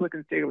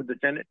Republicans take over the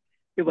Senate,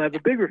 he'll have a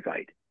bigger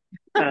fight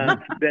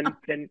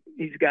than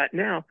he's got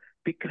now,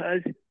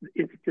 because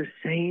it's the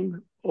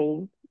same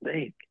old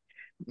thing.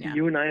 Yeah.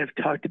 You and I have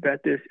talked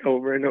about this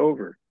over and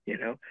over.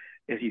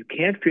 If you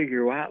can't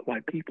figure out why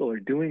people are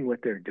doing what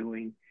they're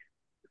doing,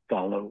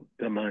 follow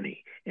the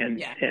money.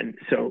 And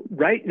so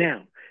right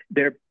now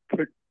they're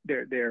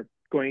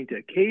going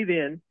to cave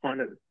in on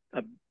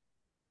a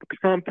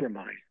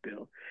compromise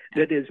bill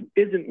that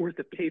isn't worth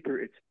the paper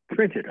it's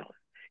printed on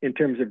in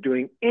terms of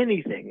doing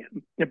anything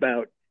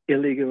about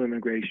illegal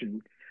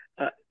immigration.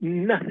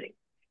 Nothing.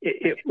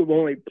 It will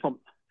only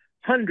pump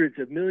hundreds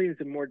of millions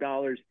of more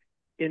dollars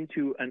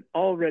into an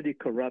already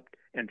corrupt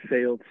and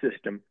failed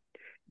system.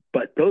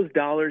 But those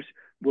dollars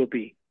will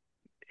be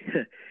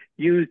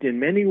used in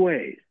many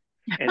ways.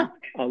 And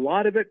a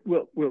lot of it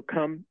will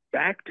come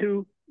back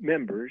to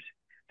members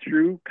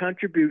through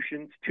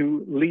contributions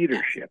to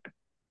leadership,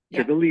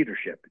 to the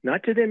leadership,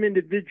 not to them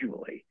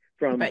individually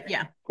from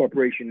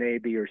Corporation A,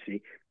 B, or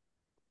C.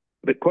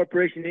 But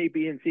Corporation A,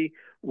 B, and C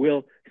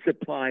will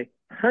supply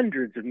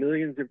hundreds of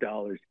millions of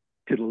dollars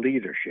to the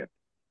leadership.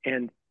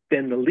 And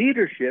then the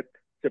leadership,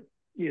 they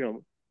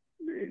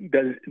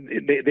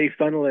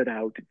funnel it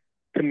out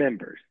to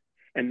members.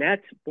 And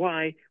that's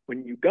why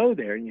when you go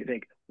there and you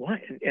think,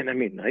 why? And I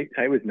mean,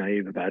 I was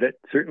naive about it.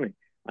 Certainly,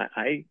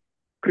 I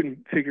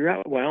couldn't figure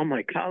out why all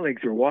my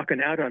colleagues were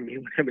walking out on me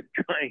when I was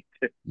trying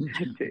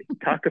to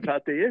talk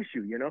about the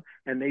issue,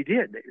 and they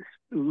did. They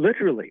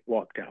literally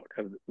walked out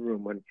of the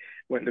room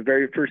when the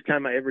very first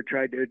time I ever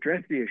tried to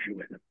address the issue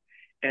with them,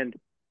 and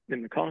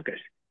in the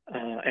caucus,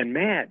 and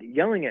mad,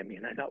 yelling at me.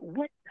 And I thought,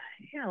 what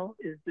the hell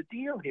is the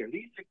deal here?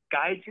 These are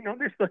guys, these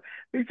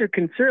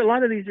are a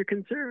lot of these are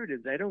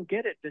conservatives. I don't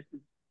get it. This is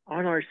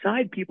on our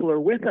side. People are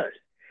with us.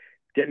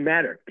 Didn't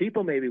matter.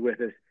 People may be with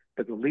us,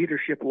 but the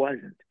leadership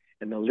wasn't.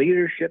 And the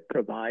leadership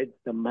provides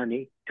the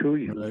money to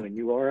you when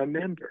you are a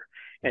member,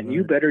 and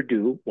you better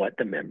do what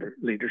the member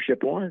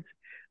leadership wants,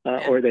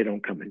 or they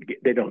don't come and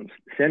they don't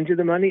send you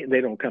the money, and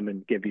they don't come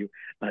and give you,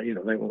 they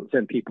won't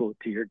send people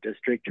to your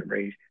district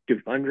to do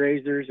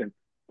fundraisers and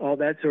all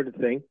that sort of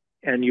thing,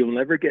 and you'll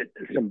never get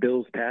some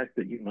bills passed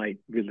that you might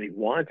really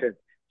want, and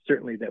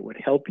certainly that would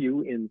help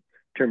you in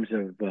terms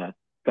of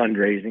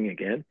fundraising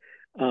again.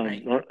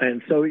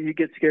 And so you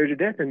get scared to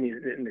death, and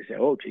they say,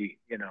 "Oh, gee,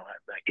 I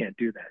can't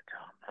do that,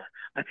 Tom."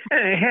 And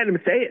I had him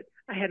say it.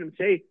 I had him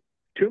say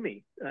to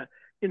me,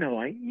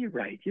 "You're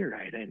right.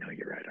 I know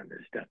you're right on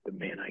this stuff, but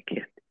man, I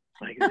can't."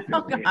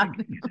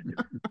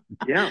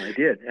 Yeah, I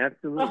did.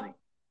 Absolutely.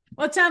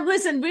 Well, Tom,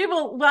 listen, we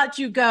will let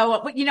you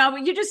go.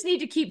 You just need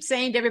to keep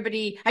saying to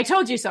everybody, "I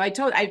told you so." You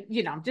got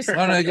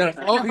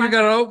to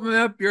open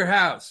up your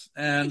house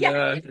and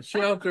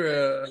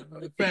shelter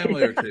a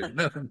family or two.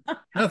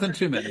 Nothing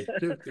too many.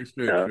 Too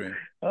extreme.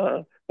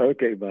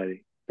 Okay,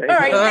 buddy. All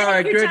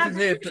right. Great to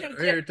see you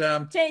here,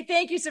 Tom.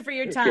 Thank you, sir, for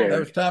your time. That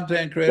was Tom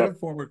Tancredo,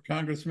 former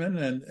congressman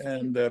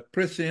and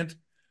prescient.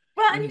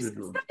 Well, and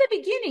from the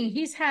beginning,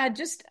 he's had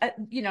just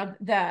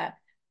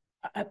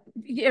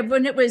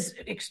when it was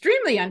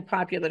extremely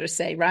unpopular to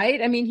say,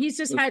 right? I mean, he's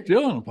just had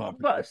still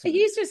unpopular. Well,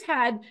 he's just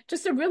had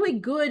just a really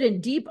good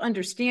and deep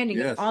understanding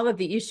of all of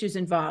the issues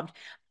involved.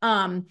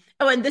 And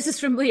this is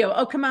from Leo.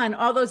 Oh, come on.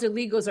 All those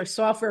illegals are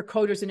software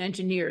coders and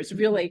engineers.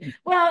 Really?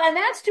 Well, and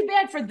that's too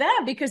bad for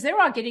them because they're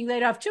all getting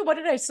laid off too. What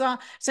did I saw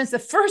since the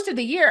first of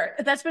the year?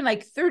 That's been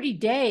like 30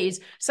 days.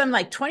 Some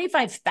like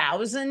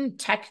 25,000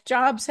 tech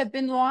jobs have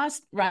been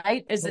lost,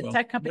 right? As the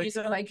tech companies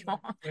are like,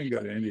 they can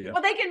go to India.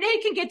 Well, they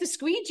can get the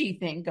squeegee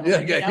thing going.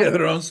 Yeah,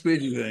 their own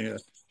squeegee thing.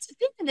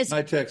 This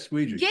high-tech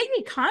squeegee. Gig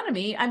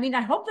economy. I mean,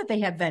 I hope that they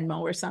have Venmo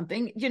or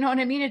something. You know what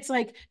I mean? It's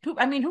like,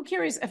 who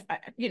carries? If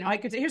I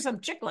could say, here's some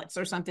chiclets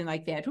or something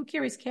like that. Who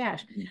carries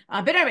cash?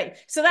 But anyway,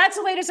 so that's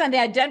the latest on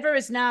that. Denver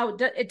is now.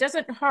 It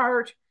doesn't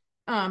hurt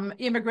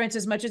immigrants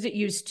as much as it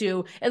used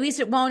to. At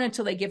least it won't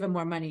until they give them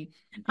more money.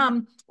 We're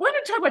going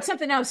to talk about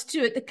something else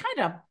too. That kind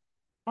of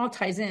all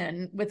ties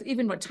in with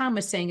even what Tom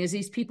was saying is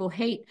these people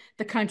hate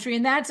the country.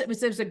 And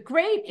there's a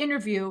great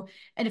interview.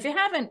 And if you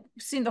haven't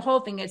seen the whole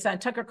thing, it's on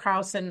Tucker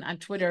Carlson on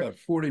Twitter. It's about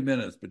 40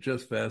 minutes, but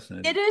just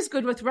fascinating. It is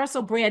good with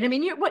Russell Brand. I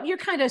mean, what your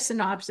kind of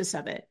synopsis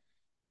of it?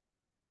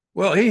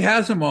 Well, he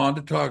has him on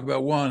to talk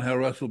about how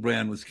Russell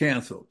Brand was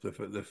canceled.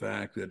 The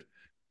fact that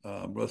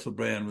Russell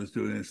Brand was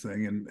doing this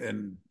thing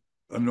and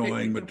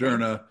annoying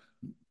Moderna,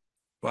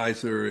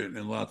 Pfizer,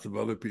 and lots of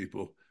other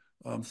people.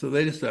 So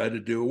they decided to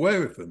do away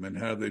with them. And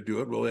how do they do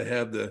it? Well, they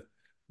have the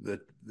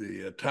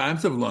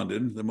Times of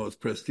London, the most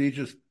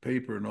prestigious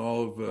paper in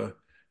all of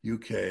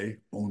UK,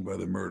 owned by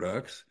the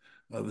Murdochs.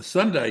 The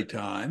Sunday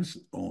Times,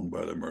 owned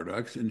by the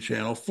Murdochs, and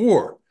Channel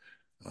 4,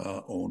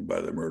 owned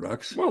by the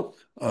Murdochs. Whoa.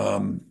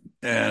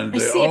 And I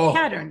see a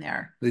pattern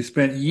there. They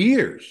spent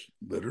years,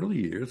 literally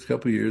years, a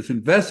couple of years,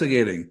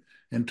 investigating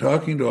and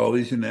talking to all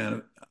these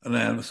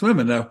anonymous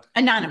women. Now,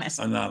 Anonymous.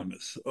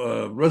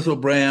 Russell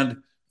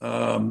Brand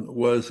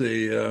was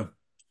a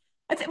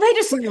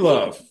free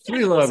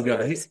love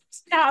guy. In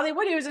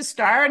Hollywood, he was a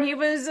star, and he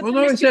was.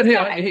 He said,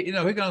 he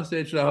got on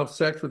stage, "I'll have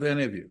sex with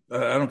any of you.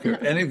 I don't care,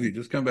 any of you.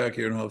 Just come back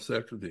here, and I'll have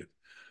sex with you."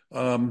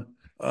 And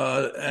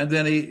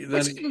then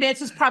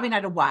this is probably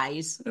not a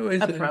wise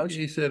approach.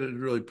 He said it was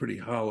really pretty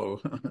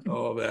hollow,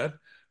 all that.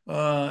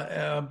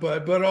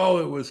 But all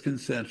it was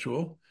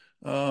consensual.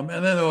 And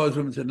then all those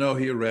women said, "No,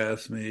 he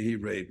harassed me, he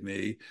raped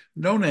me."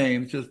 No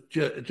names, just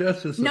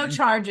no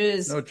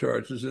charges. No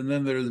charges. And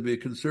then there would be a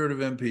conservative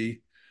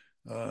MP,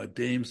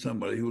 Dame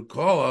somebody, who would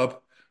call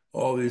up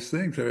all these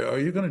things. Are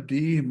you going to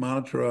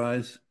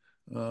demonetize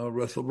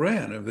Russell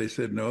Brand? If they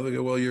said no, they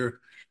go, "Well,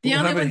 the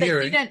only one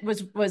that didn't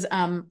was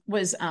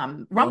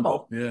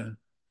Rumble." Yeah.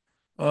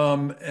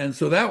 And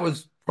so that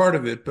was part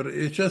of it, but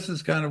it's just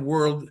this kind of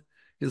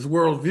his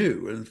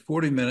worldview, and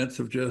 40 minutes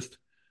of just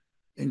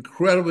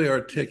incredibly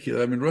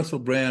articulate. I mean, Russell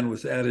Brand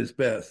was at his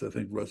best. I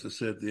think Russell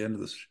said at the end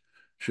of the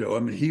show. I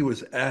mean, he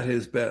was at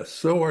his best,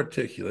 so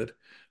articulate.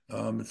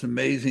 It's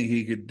amazing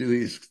he could do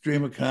his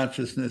stream of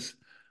consciousness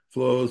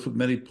flows with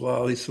many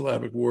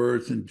polysyllabic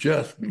words and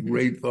just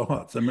great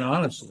thoughts. I mean,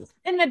 honestly.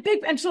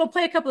 And so we'll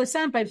play a couple of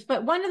sound bites,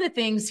 but one of the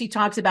things he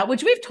talks about,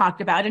 which we've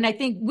talked about, and I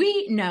think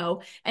we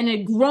know, and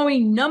a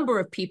growing number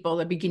of people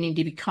are beginning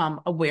to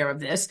become aware of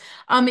this,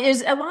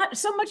 is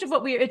so much of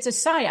it's a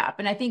psyop.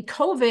 And I think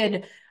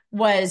COVID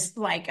was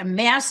like a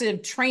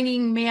massive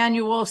training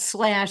manual /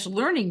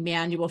 learning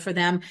manual for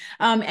them.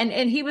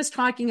 And he was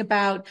talking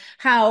about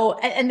how,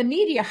 and the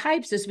media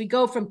hypes this, we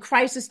go from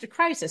crisis to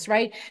crisis,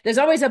 right? There's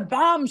always a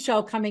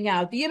bombshell coming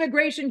out, the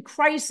immigration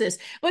crisis.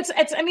 Well,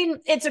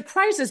 it's a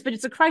crisis, but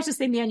it's a crisis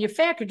they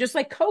manufactured, just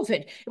like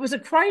COVID. It was a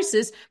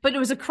crisis, but it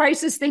was a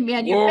crisis they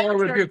manufactured. War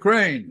with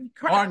Ukraine.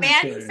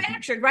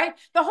 Manufactured, right?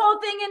 The whole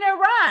thing in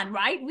Iran,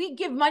 right? We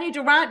give money to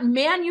Iran,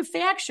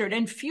 manufactured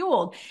and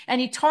fueled. And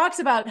he talks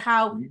about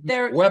how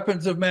they're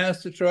weapons of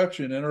mass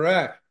destruction in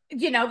Iraq.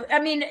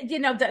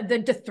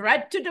 The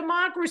threat to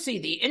democracy,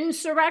 the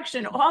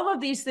insurrection, all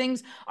of these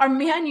things are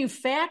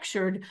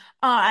manufactured.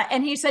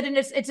 And he said, and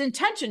it's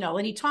intentional.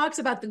 And he talks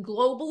about the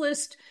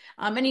globalist,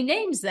 and he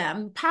names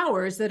them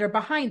powers that are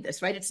behind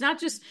this, right? It's not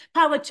just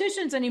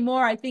politicians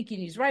anymore. I think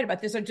he's right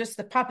about this, are just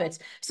the puppets.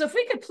 So if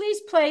we could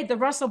please play the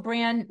Russell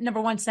Brand #1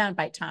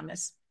 soundbite,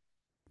 Thomas.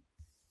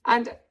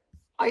 And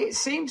it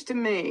seems to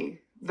me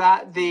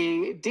that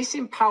the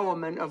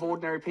disempowerment of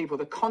ordinary people,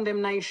 the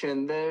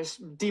condemnation, the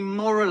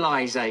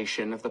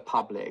demoralization of the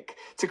public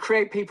to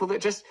create people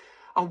that just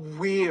are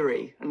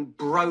weary and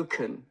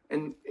broken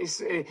and,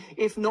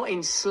 if not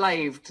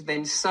enslaved,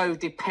 then so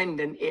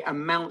dependent it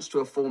amounts to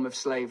a form of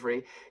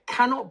slavery,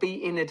 cannot be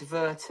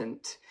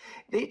inadvertent.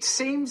 It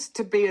seems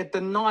to be a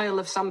denial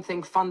of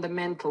something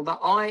fundamental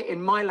that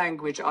in my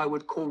language, I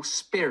would call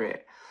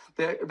spirit,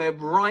 the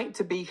right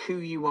to be who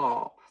you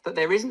are. That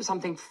there isn't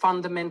something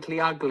fundamentally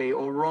ugly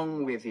or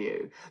wrong with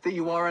you, that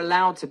you are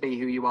allowed to be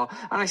who you are.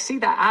 And I see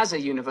that as a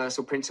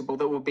universal principle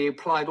that will be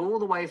applied all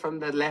the way from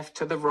the left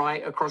to the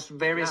right across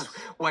various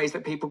ways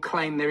that people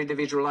claim their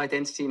individual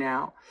identity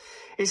now.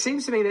 It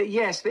seems to me that,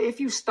 yes, that if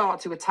you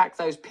start to attack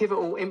those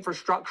pivotal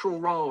infrastructural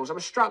roles, I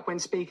was struck when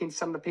speaking to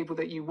some of the people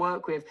that you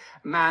work with,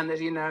 a man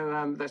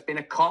that, that's been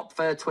a cop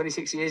for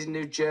 26 years in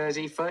New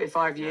Jersey,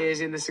 35 years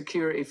in the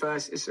security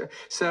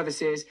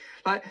services.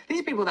 Like,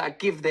 these are people that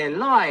give their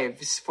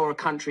lives for a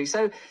country.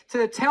 So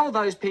to tell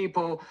those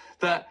people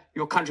that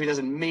your country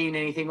doesn't mean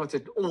anything, or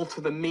to alter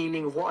the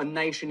meaning of what a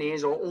nation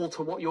is, or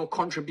alter what your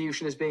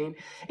contribution has been,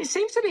 it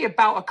seems to be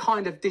about a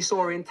kind of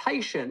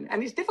disorientation.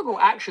 And it's difficult,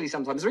 actually,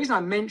 sometimes. The reason I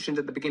mentioned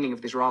at the beginning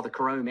of this rather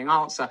caroming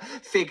answer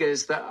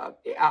figures that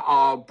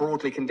are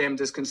broadly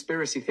condemned as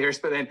conspiracy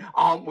theorists, but then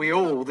aren't we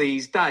all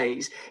these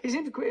days, is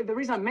the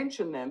reason I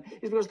mention them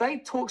is because they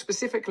talk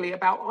specifically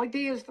about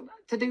ideas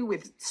to do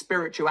with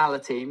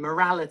spirituality,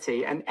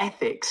 morality, and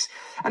ethics.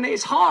 And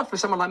it's hard for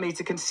someone like me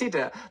to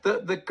consider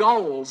that the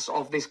goals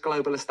of this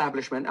global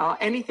establishment are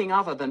anything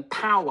other than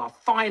power,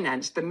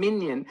 finance,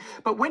 dominion.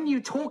 But when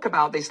you talk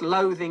about this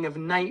loathing of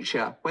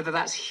nature, whether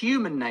that's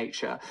human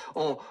nature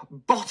or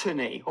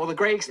botany or the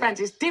great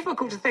expanse, it's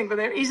difficult to think that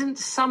there isn't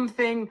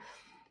something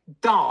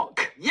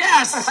dark,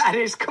 yes, at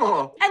its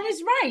core. And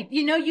he's right.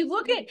 You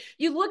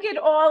look at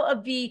all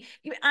of the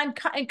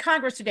in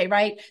Congress today,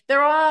 right?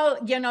 They're all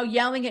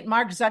yelling at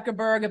Mark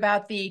Zuckerberg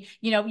about the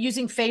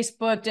using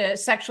Facebook to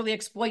sexually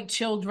exploit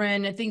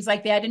children and things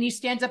like that. And he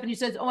stands up and he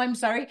says, "Oh, I'm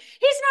sorry."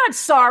 He's not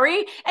sorry,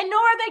 and nor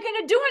are they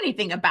going to do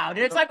anything about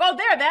it. It's like, oh,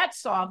 there, that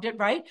solved it,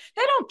 right?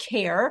 They don't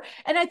care.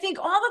 And I think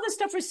all of the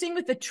stuff we're seeing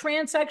with the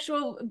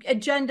transsexual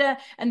agenda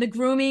and the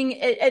grooming,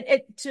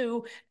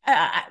 to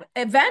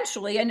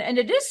eventually, and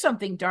it is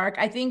something dark,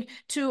 I think,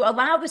 to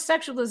allow the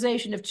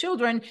sexualization of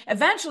children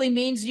eventually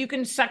means you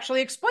can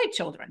sexually exploit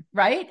children,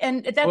 right?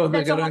 And that's the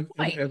whole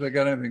point. If they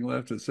got anything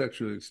left to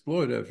sexually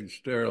exploit, if you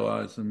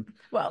sterilize them,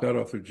 cut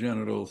off their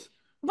genitals,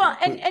 put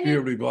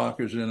puberty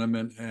blockers in them,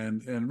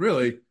 and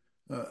really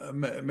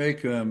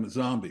make them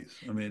zombies.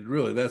 I mean,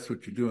 really, that's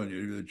what you're doing.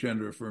 You're the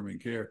gender-affirming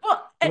care.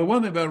 The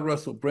one thing about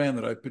Russell Brand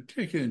that I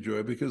particularly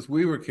enjoy, because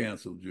we were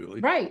canceled,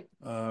 Julie, right,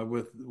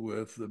 with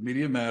the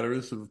Media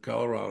Matters of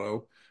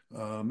Colorado,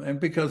 and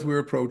because we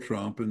were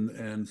pro-Trump,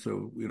 and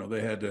so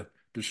they had to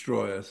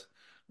destroy us,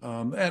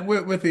 and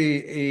with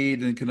the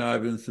aid and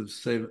connivance of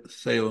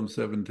Salem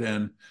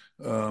 710,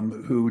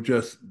 who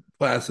just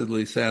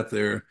placidly sat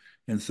there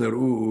and said,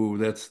 "Ooh,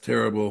 that's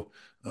terrible.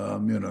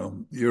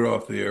 You're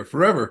off the air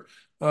forever."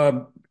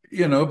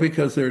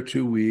 Because they're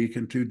too weak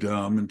and too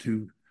dumb and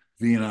too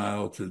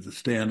venile to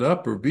stand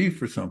up or be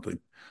for something.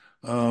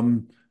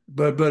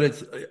 But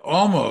it's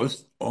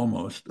almost.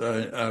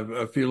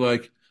 I feel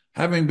like,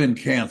 having been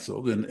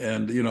canceled,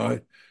 and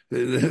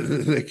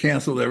they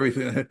canceled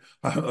everything.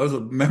 I was a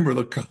member of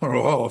the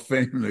Colorado Hall of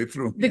Fame, and they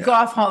threw me the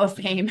Golf Hall of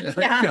Fame.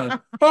 Yeah.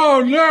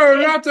 Oh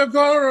no, not the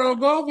Colorado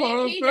Golf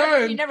Hall of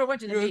Fame! You never went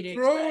to the meeting.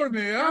 You're throwing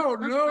me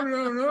out.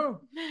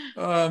 No.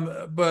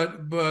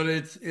 But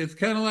it's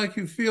kind of like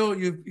you feel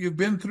you've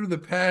been through the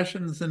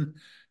passions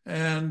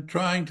and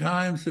trying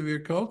times of your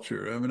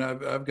culture. I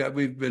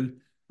mean,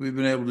 we've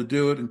been able to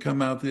do it and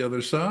come out the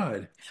other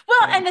side.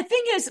 Well, and the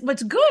thing is,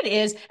 what's good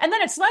is, and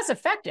then it's less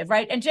effective,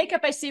 right? And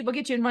Jacob, I see, we'll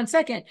get you in 1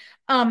 second.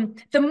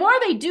 The more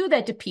they do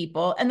that to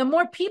people, and the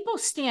more people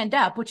stand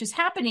up, which is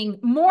happening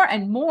more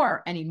and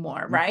more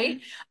anymore,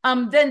 right?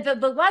 Then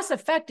the less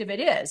effective it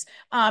is.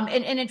 And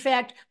in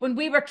fact, when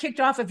we were kicked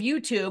off of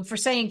YouTube for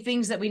saying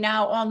things that we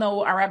now all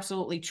know are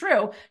absolutely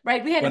true,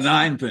 right? We had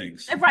benign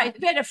things, right?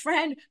 We had a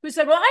friend who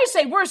said, "Well, I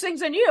say worse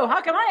things than you.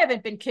 How come I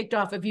haven't been kicked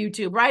off of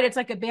YouTube?" Right? It's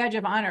like a badge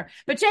of honor.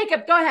 But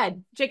Jacob, go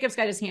ahead. Jacob's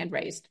got his hand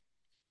raised.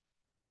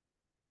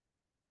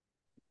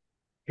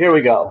 Here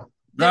we go. All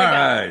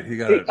right, you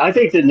got it. I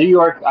think the New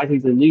York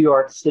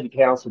City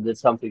Council did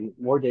something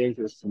more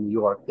dangerous to New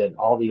York than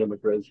all the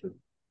immigration,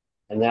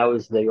 and that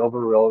was they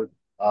overrode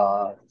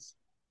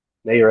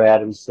Mayor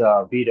Adams'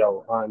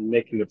 veto on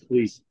making the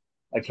police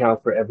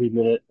account for every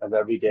minute of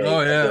every day.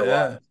 Oh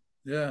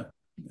yeah.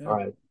 All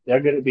right,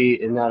 they're going to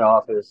be in that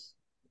office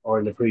or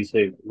in the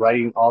precinct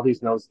writing all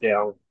these notes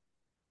down,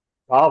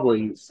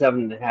 probably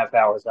 7.5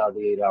 hours out of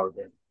the 8-hour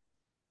day.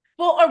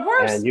 Well, or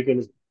worse. And you're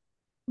going to.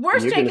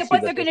 Worse, Jacob,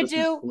 what they're going to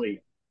do,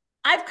 sleep.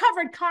 I've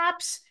covered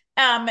cops,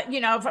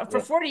 for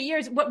 40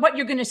 years. What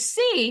you're going to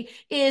see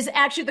is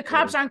actually the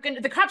cops are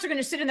going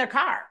to sit in their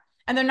car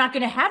and they're not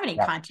going to have any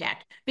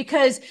contact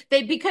because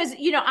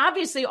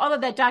obviously all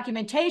of that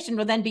documentation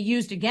will then be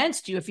used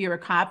against you if you're a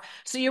cop.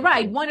 So you're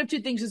right. One of two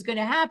things is going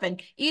to happen.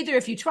 Either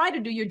if you try to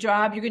do your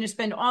job, you're going to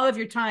spend all of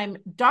your time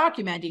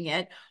documenting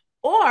it,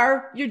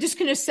 or you're just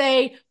going to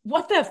say,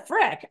 "What the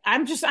frick?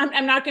 I'm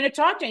not going to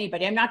talk to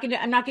anybody. I'm not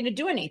going to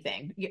do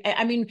anything."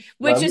 I mean,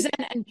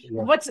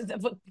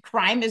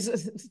 crime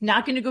is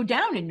not going to go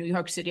down in New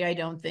York City, I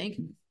don't think.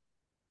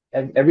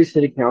 Every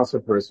city council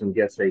person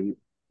gets a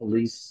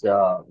police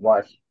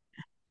watch.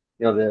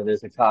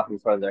 There's a cop in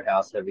front of their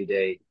house every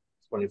day,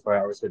 24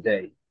 hours a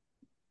day.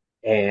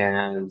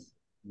 And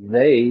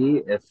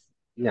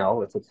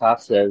if the cop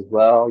says,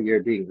 "Well,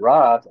 you're being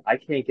robbed," I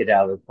can't get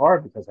out of the car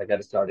because I got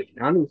to start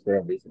accounting for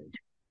everything.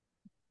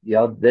 You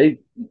have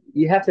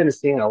to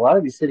understand a lot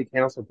of these city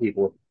council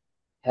people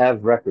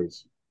have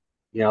records.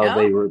 They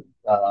were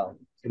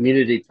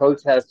community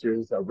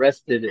protesters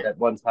arrested at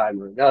one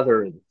time or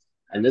another,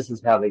 and this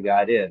is how they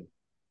got in.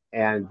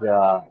 And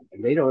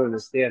they don't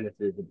understand if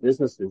the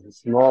business is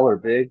small or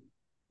big,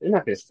 they're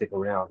not going to stick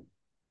around.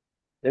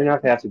 They're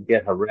not going to have to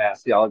get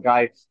harassed. A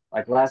guy,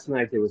 like last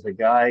night, there was a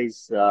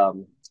guy's,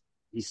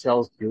 he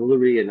sells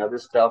jewelry and other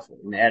stuff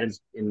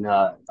in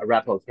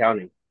Arapahoe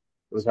County.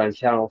 It was on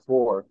Channel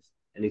 4.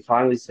 And he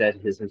finally said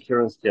his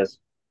insurance just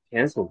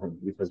canceled him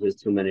because there's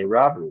too many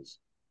robberies.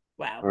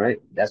 Wow. All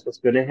right. That's what's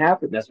going to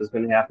happen. That's what's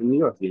going to happen in New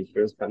York. The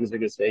insurance companies are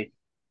going to say,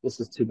 "This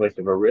is too much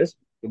of a risk.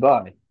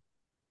 Goodbye."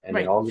 And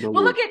right. Well,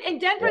 look in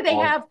Denver, they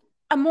have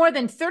a more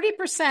than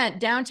 30%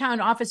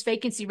 downtown office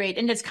vacancy rate.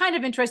 And it's kind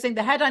of interesting.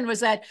 The headline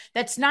was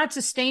that's not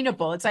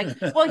sustainable. It's like,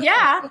 well,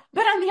 yeah,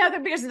 but on the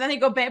other, because then they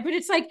go back, but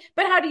it's like,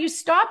 but how do you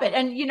stop it?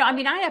 And,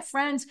 I had a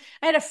friend,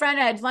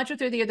 I had lunch with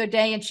her the other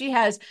day, and she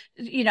has,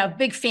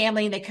 big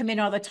family, and they come in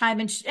all the time.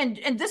 And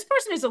this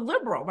person is a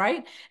liberal,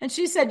 right? And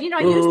she said,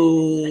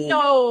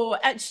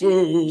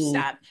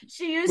 stop.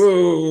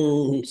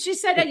 She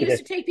said, "I used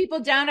to take people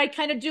down. I'd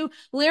kind of do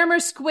Larimer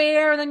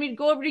Square, and then we'd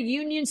go over to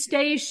Union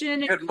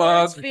Station and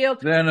Forestfield."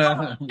 And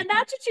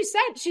that's what she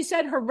said. She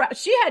said her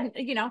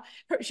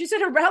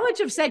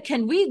relative said,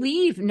 "Can we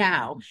leave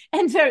now?"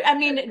 And so,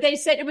 they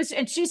said it was,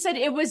 and she said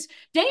it was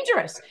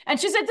dangerous. And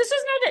she said, "This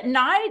is not at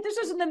night. This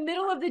was in the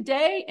middle of the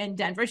day in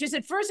Denver." She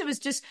said, first it was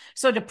just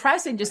so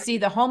depressing to see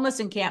the homeless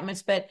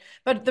encampments, but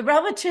the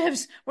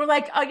relatives were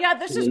like, "Oh yeah,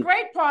 this is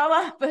great,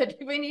 Paula, but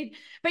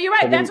you're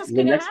right. That's what's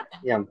going to happen."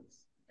 Yeah.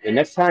 The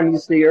next time you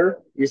see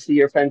your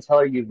friend, tell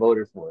her you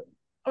voted for it.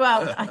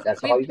 Well,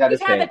 that's all you got to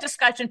say. We've had a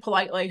discussion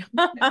politely.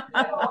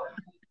 That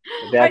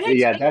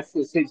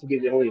seems to be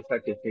the only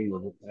effective thing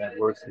that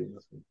works.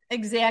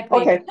 Exactly.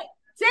 Okay.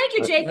 Thank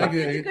you, Jacob.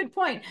 That's a good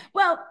point.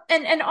 Well,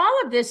 and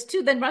all of this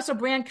too, then Russell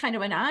Brand kind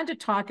of went on to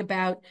talk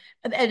about,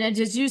 and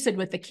as you said,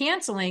 with the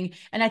canceling,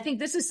 and I think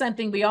this is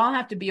something we all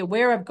have to be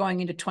aware of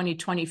going into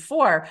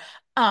 2024.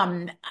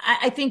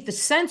 I think the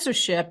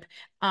censorship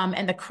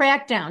and the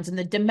crackdowns and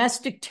the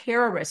domestic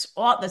terrorists,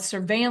 all the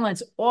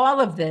surveillance, all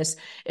of this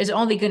is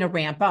only going to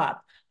ramp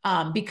up.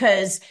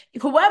 Because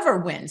whoever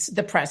wins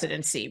the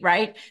presidency,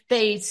 right,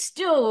 they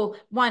still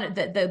want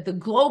the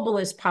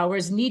globalist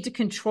powers need to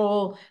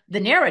control the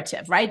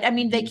narrative, right?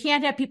 They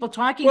can't have people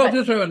talking. Well,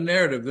 just have a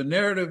narrative. The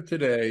narrative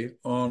today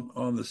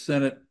on the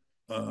Senate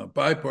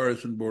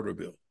bipartisan border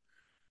bill,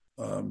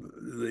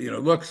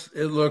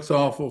 it looks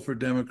awful for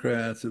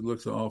Democrats. It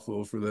looks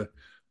awful for the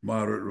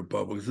moderate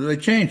Republicans. So they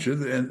changed it.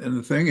 And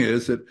the thing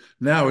is that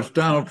now it's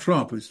Donald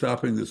Trump who's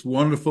stopping this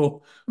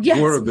wonderful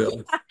border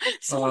bill.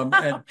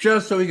 And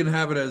just so he can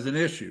have it as an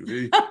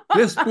issue.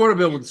 This border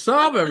bill would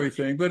solve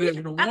everything, but he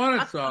doesn't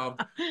want it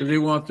solved because he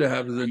wants to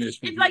have it as an issue.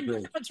 It's like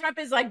Trump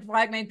is like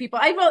blackmailing people.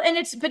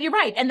 But you're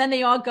right. And then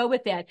they all go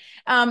with that.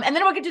 And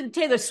then we'll get to the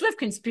Taylor Swift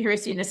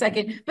conspiracy in a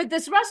second. But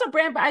this Russell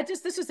Brand,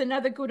 this was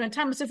another good one.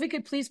 Thomas, if we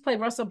could please play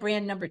Russell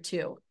Brand number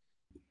 2.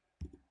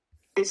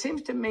 It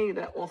seems to me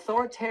that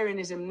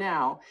authoritarianism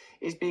now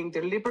is being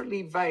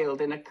deliberately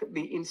veiled in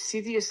the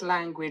insidious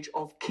language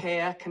of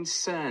care,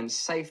 concern,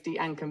 safety,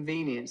 and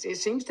convenience. It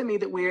seems to me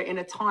that we're in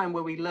a time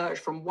where we lurch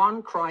from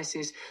one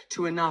crisis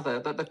to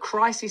another, that the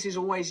crisis is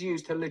always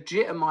used to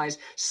legitimize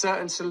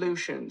certain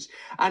solutions,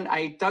 and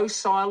a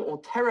docile or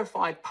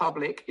terrified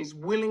public is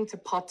willing to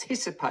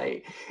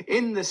participate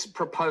in this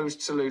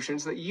proposed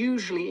solutions that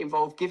usually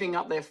involve giving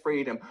up their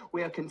freedom.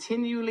 We are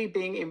continually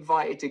being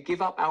invited to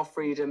give up our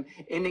freedom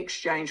in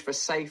exchange for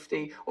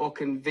safety or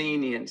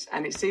convenience.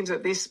 And it seems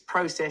that this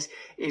process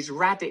is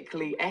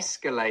radically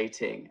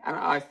escalating. And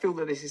I feel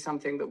that this is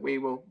something that we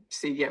will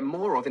see yet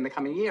more of in the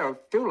coming year. I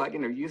feel like,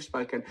 you've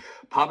spoken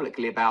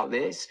publicly about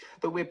this,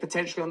 that we're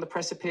potentially on the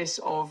precipice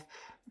of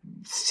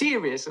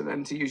serious,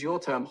 and to use your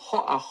term,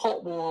 a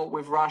hot war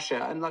with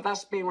Russia. And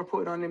that's being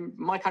reported on in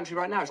my country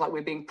right now. It's like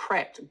we're being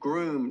prepped,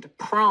 groomed,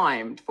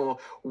 primed for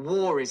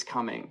war is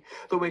coming,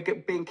 that we're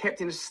being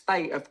kept in a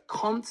state of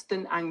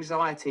constant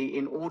anxiety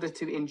in order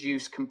to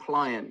induce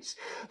compliance,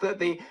 that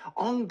the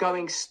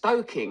ongoing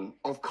stoking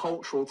of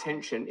cultural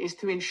tension is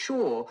to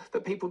ensure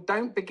that people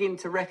don't begin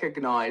to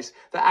recognize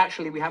that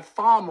actually we have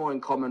far more in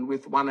common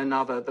with one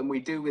another than we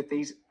do with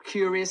these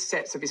curious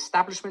sets of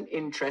establishment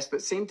interests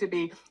that seem to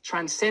be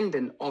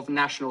transcendent of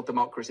national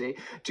democracy.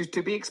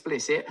 To be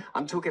explicit,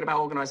 I'm talking about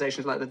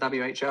organizations like the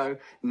WHO,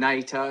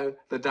 NATO,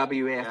 the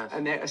WEF,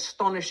 and their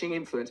astonishing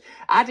influence.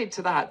 Added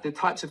to that, the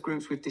types of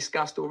groups we've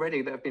discussed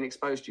already that have been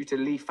exposed due to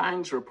Li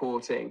Fang's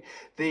reporting,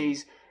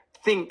 these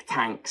think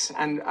tanks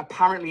and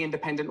apparently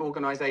independent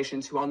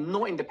organizations who are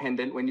not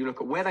independent when you look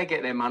at where they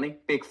get their money,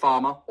 big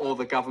pharma or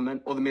the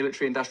government or the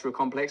military industrial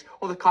complex,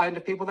 or the kind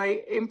of people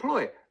they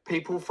employ.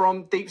 People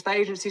from deep state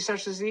agencies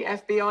such as the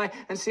FBI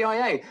and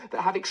CIA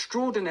that have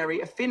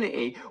extraordinary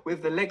affinity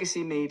with the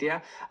legacy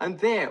media and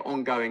their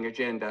ongoing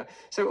agenda.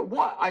 So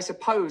what I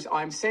suppose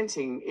I'm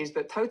sensing is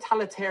that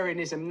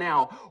totalitarianism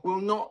now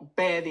will not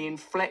bear the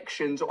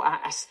inflections or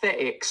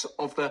aesthetics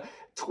of the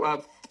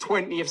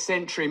 20th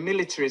century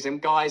militarism,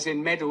 guys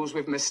in medals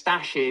with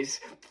moustaches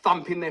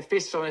thumping their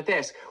fists on a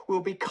desk. Will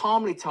be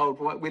calmly told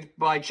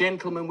by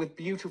gentlemen with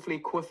beautifully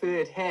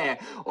coiffured hair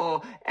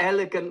or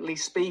elegantly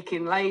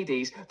speaking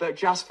ladies that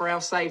just for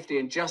our safety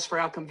and just for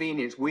our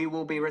convenience, we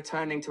will be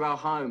returning to our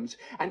homes.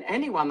 And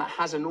anyone that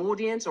has an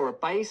audience or a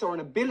base or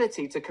an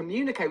ability to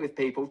communicate with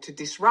people to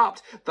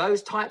disrupt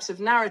those types of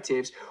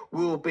narratives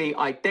will be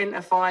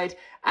identified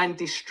and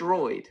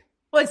destroyed.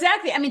 Well,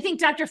 exactly. I mean, think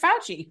Dr.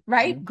 Fauci,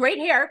 right? Mm-hmm. Great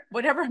hair,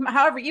 whatever,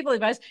 however evil he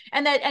was.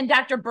 And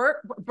Dr.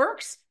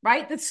 Birx,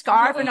 right? The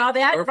scarf and all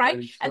that,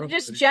 right? And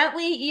just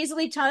gently,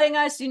 easily telling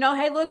us,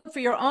 hey, look, for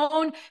your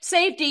own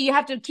safety, you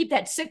have to keep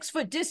that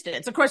 6-foot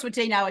distance. Of course, which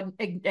they now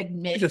admit.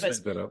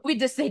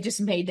 They just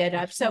made that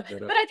up. So,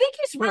 but I think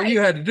he's right. Well, you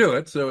had to do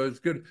it, so it's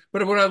good.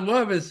 But what I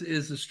love is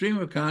the stream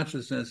of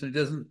consciousness. It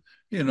doesn't,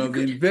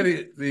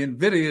 the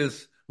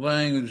invidious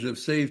language of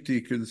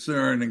safety,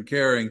 concern, and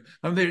caring.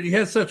 I mean, he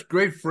has such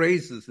great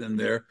phrases in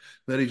there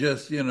that he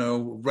just,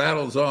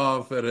 rattles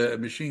off at a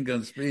machine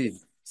gun speed.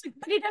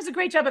 But he does a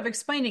great job of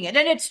explaining it.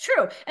 And it's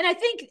true. And I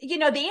think,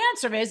 the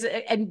answer is,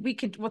 and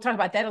we'll talk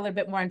about that a little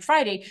bit more on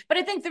Friday, but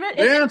I think the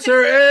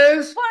answer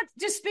is, well,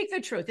 just speak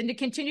the truth and to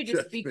continue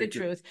to speak the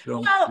truth.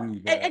 Don't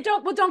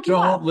don't give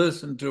up. Don't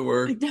listen to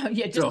her. No,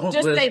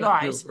 just say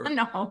lies.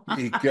 No.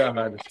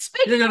 God.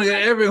 You're going to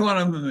get every one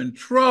of them in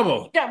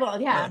trouble. Yeah,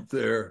 well, yeah. Out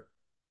there.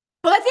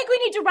 Well, I think we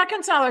need to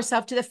reconcile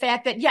ourselves to the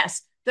fact that,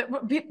 yes, that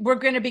we're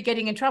going to be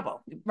getting in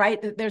trouble,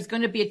 right? There's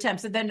going to be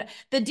attempts. And then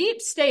the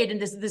deep state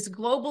and this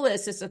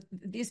globalist,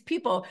 these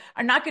people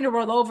are not going to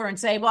roll over and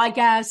say, well, I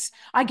guess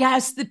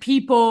the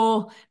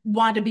people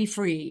want to be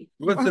free.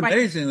 Well, it's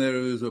amazing that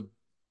it was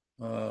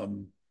a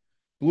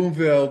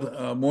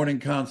Bloomfield Morning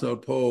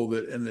Consult poll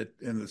that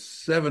in the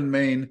 7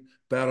 main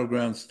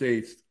battleground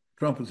states,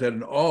 Trump has had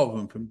in all of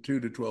them from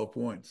 2 to 12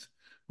 points.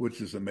 Which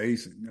is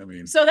amazing. I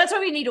mean, so that's why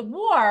we need a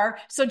war.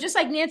 So just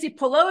like Nancy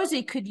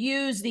Pelosi could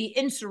use the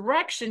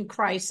insurrection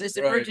crisis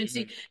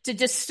emergency to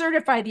just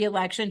certify the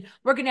election,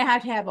 we're going to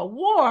have a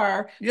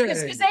war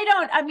because they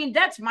don't. I mean,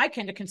 that's my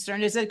kind of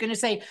concern. Is they're going to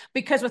say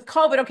because with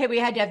COVID, okay, we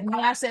had to have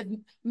massive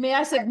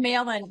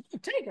mail-in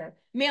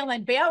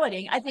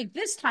balloting. I think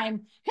this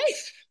time,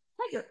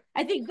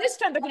 I think this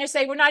time they're going to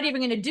say we're not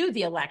even going to do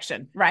the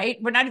election, right?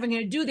 We're not even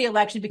going to do the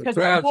election because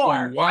the crowd's war.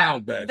 Going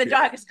wild back the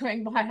dog is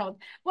going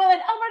wild.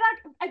 Well,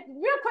 and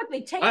real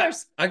quickly,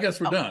 Taylor's. I guess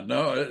we're done.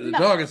 No, the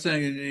dog is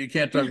saying you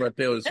can't talk about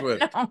Taylor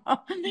Swift.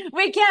 No,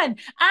 we can.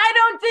 I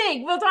don't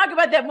think we'll talk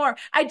about that more.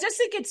 I just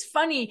think it's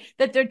funny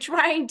that they're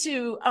trying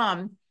to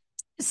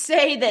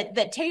say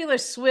that Taylor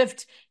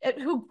Swift,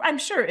 who I'm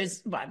sure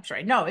is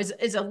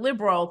a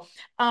liberal,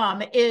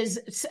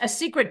 is a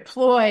secret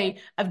ploy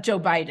of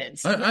Joe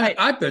Biden's.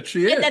 I bet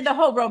she is. And then the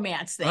whole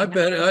romance thing. I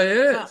bet it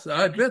is.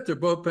 I bet they're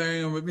both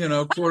paying him,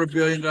 $250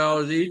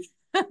 million each.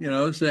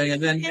 Saying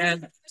and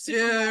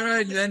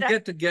then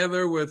get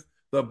together with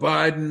the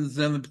Bidens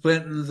and the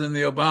Clintons and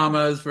the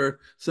Obamas for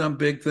some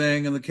big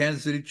thing, and the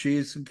Kansas City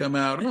Chiefs can come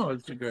out. Oh,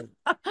 it's great.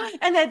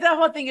 And then the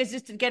whole thing is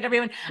just to get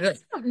everyone. Yeah. I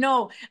don't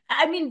know.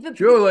 I mean,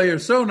 Julie, you're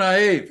so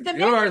naive.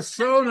 You are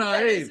so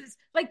naive.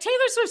 Like Taylor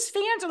Swift's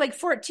fans are like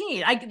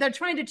 14. They're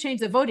trying to change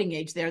the voting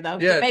age there, though.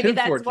 Yeah, so maybe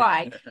that's 14.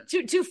 why.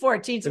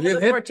 214. So if you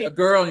hit a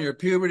girl in your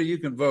puberty, you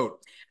can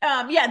vote.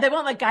 Yeah, they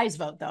won't let guys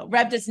vote, though.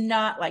 Rev does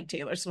not like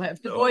Taylor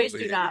Swift. The boys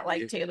do not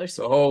like Taylor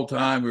Swift. The whole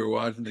time we were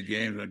watching the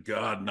games, and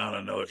God, not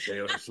another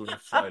Taylor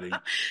Swift fighting.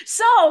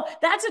 So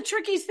that's a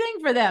tricky thing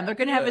for them. They're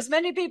going to have as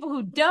many people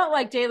who don't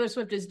like Taylor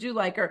Swift as do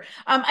like her.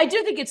 I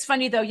do think it's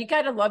funny, though. You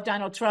got to love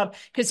Donald Trump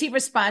because he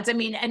responds. I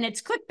mean, and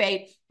it's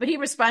clickbait, but he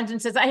responds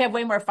and says, I have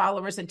way more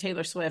followers than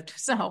Taylor Swift.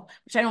 So,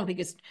 which I don't think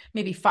is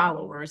maybe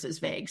followers is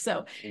vague.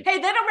 So, hey,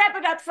 that'll wrap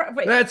it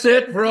up. That's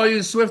it for all you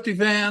Swiftie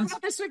fans. For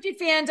the Swiftie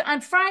fans,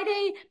 on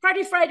Friday,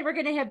 we're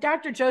going to have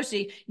Dr.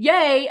 Joshi.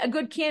 Yay, a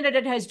good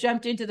candidate has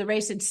jumped into the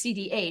race in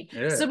CD8.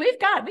 Yeah. So we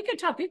could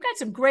talk. We've got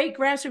some great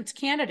grassroots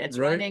candidates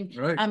running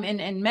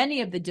in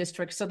many of the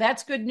districts. So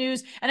that's good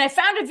news. And I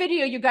found a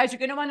video. You guys are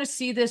going to want to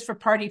see this for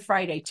Party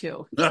Friday,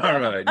 too. All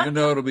right. You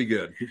know it'll be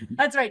good.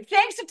 That's right.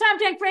 Thanks to Tom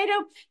Tancredo.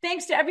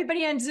 Thanks to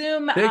everybody on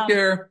Zoom. Take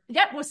care.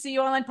 Yep. We'll see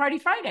you all on Party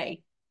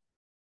Friday.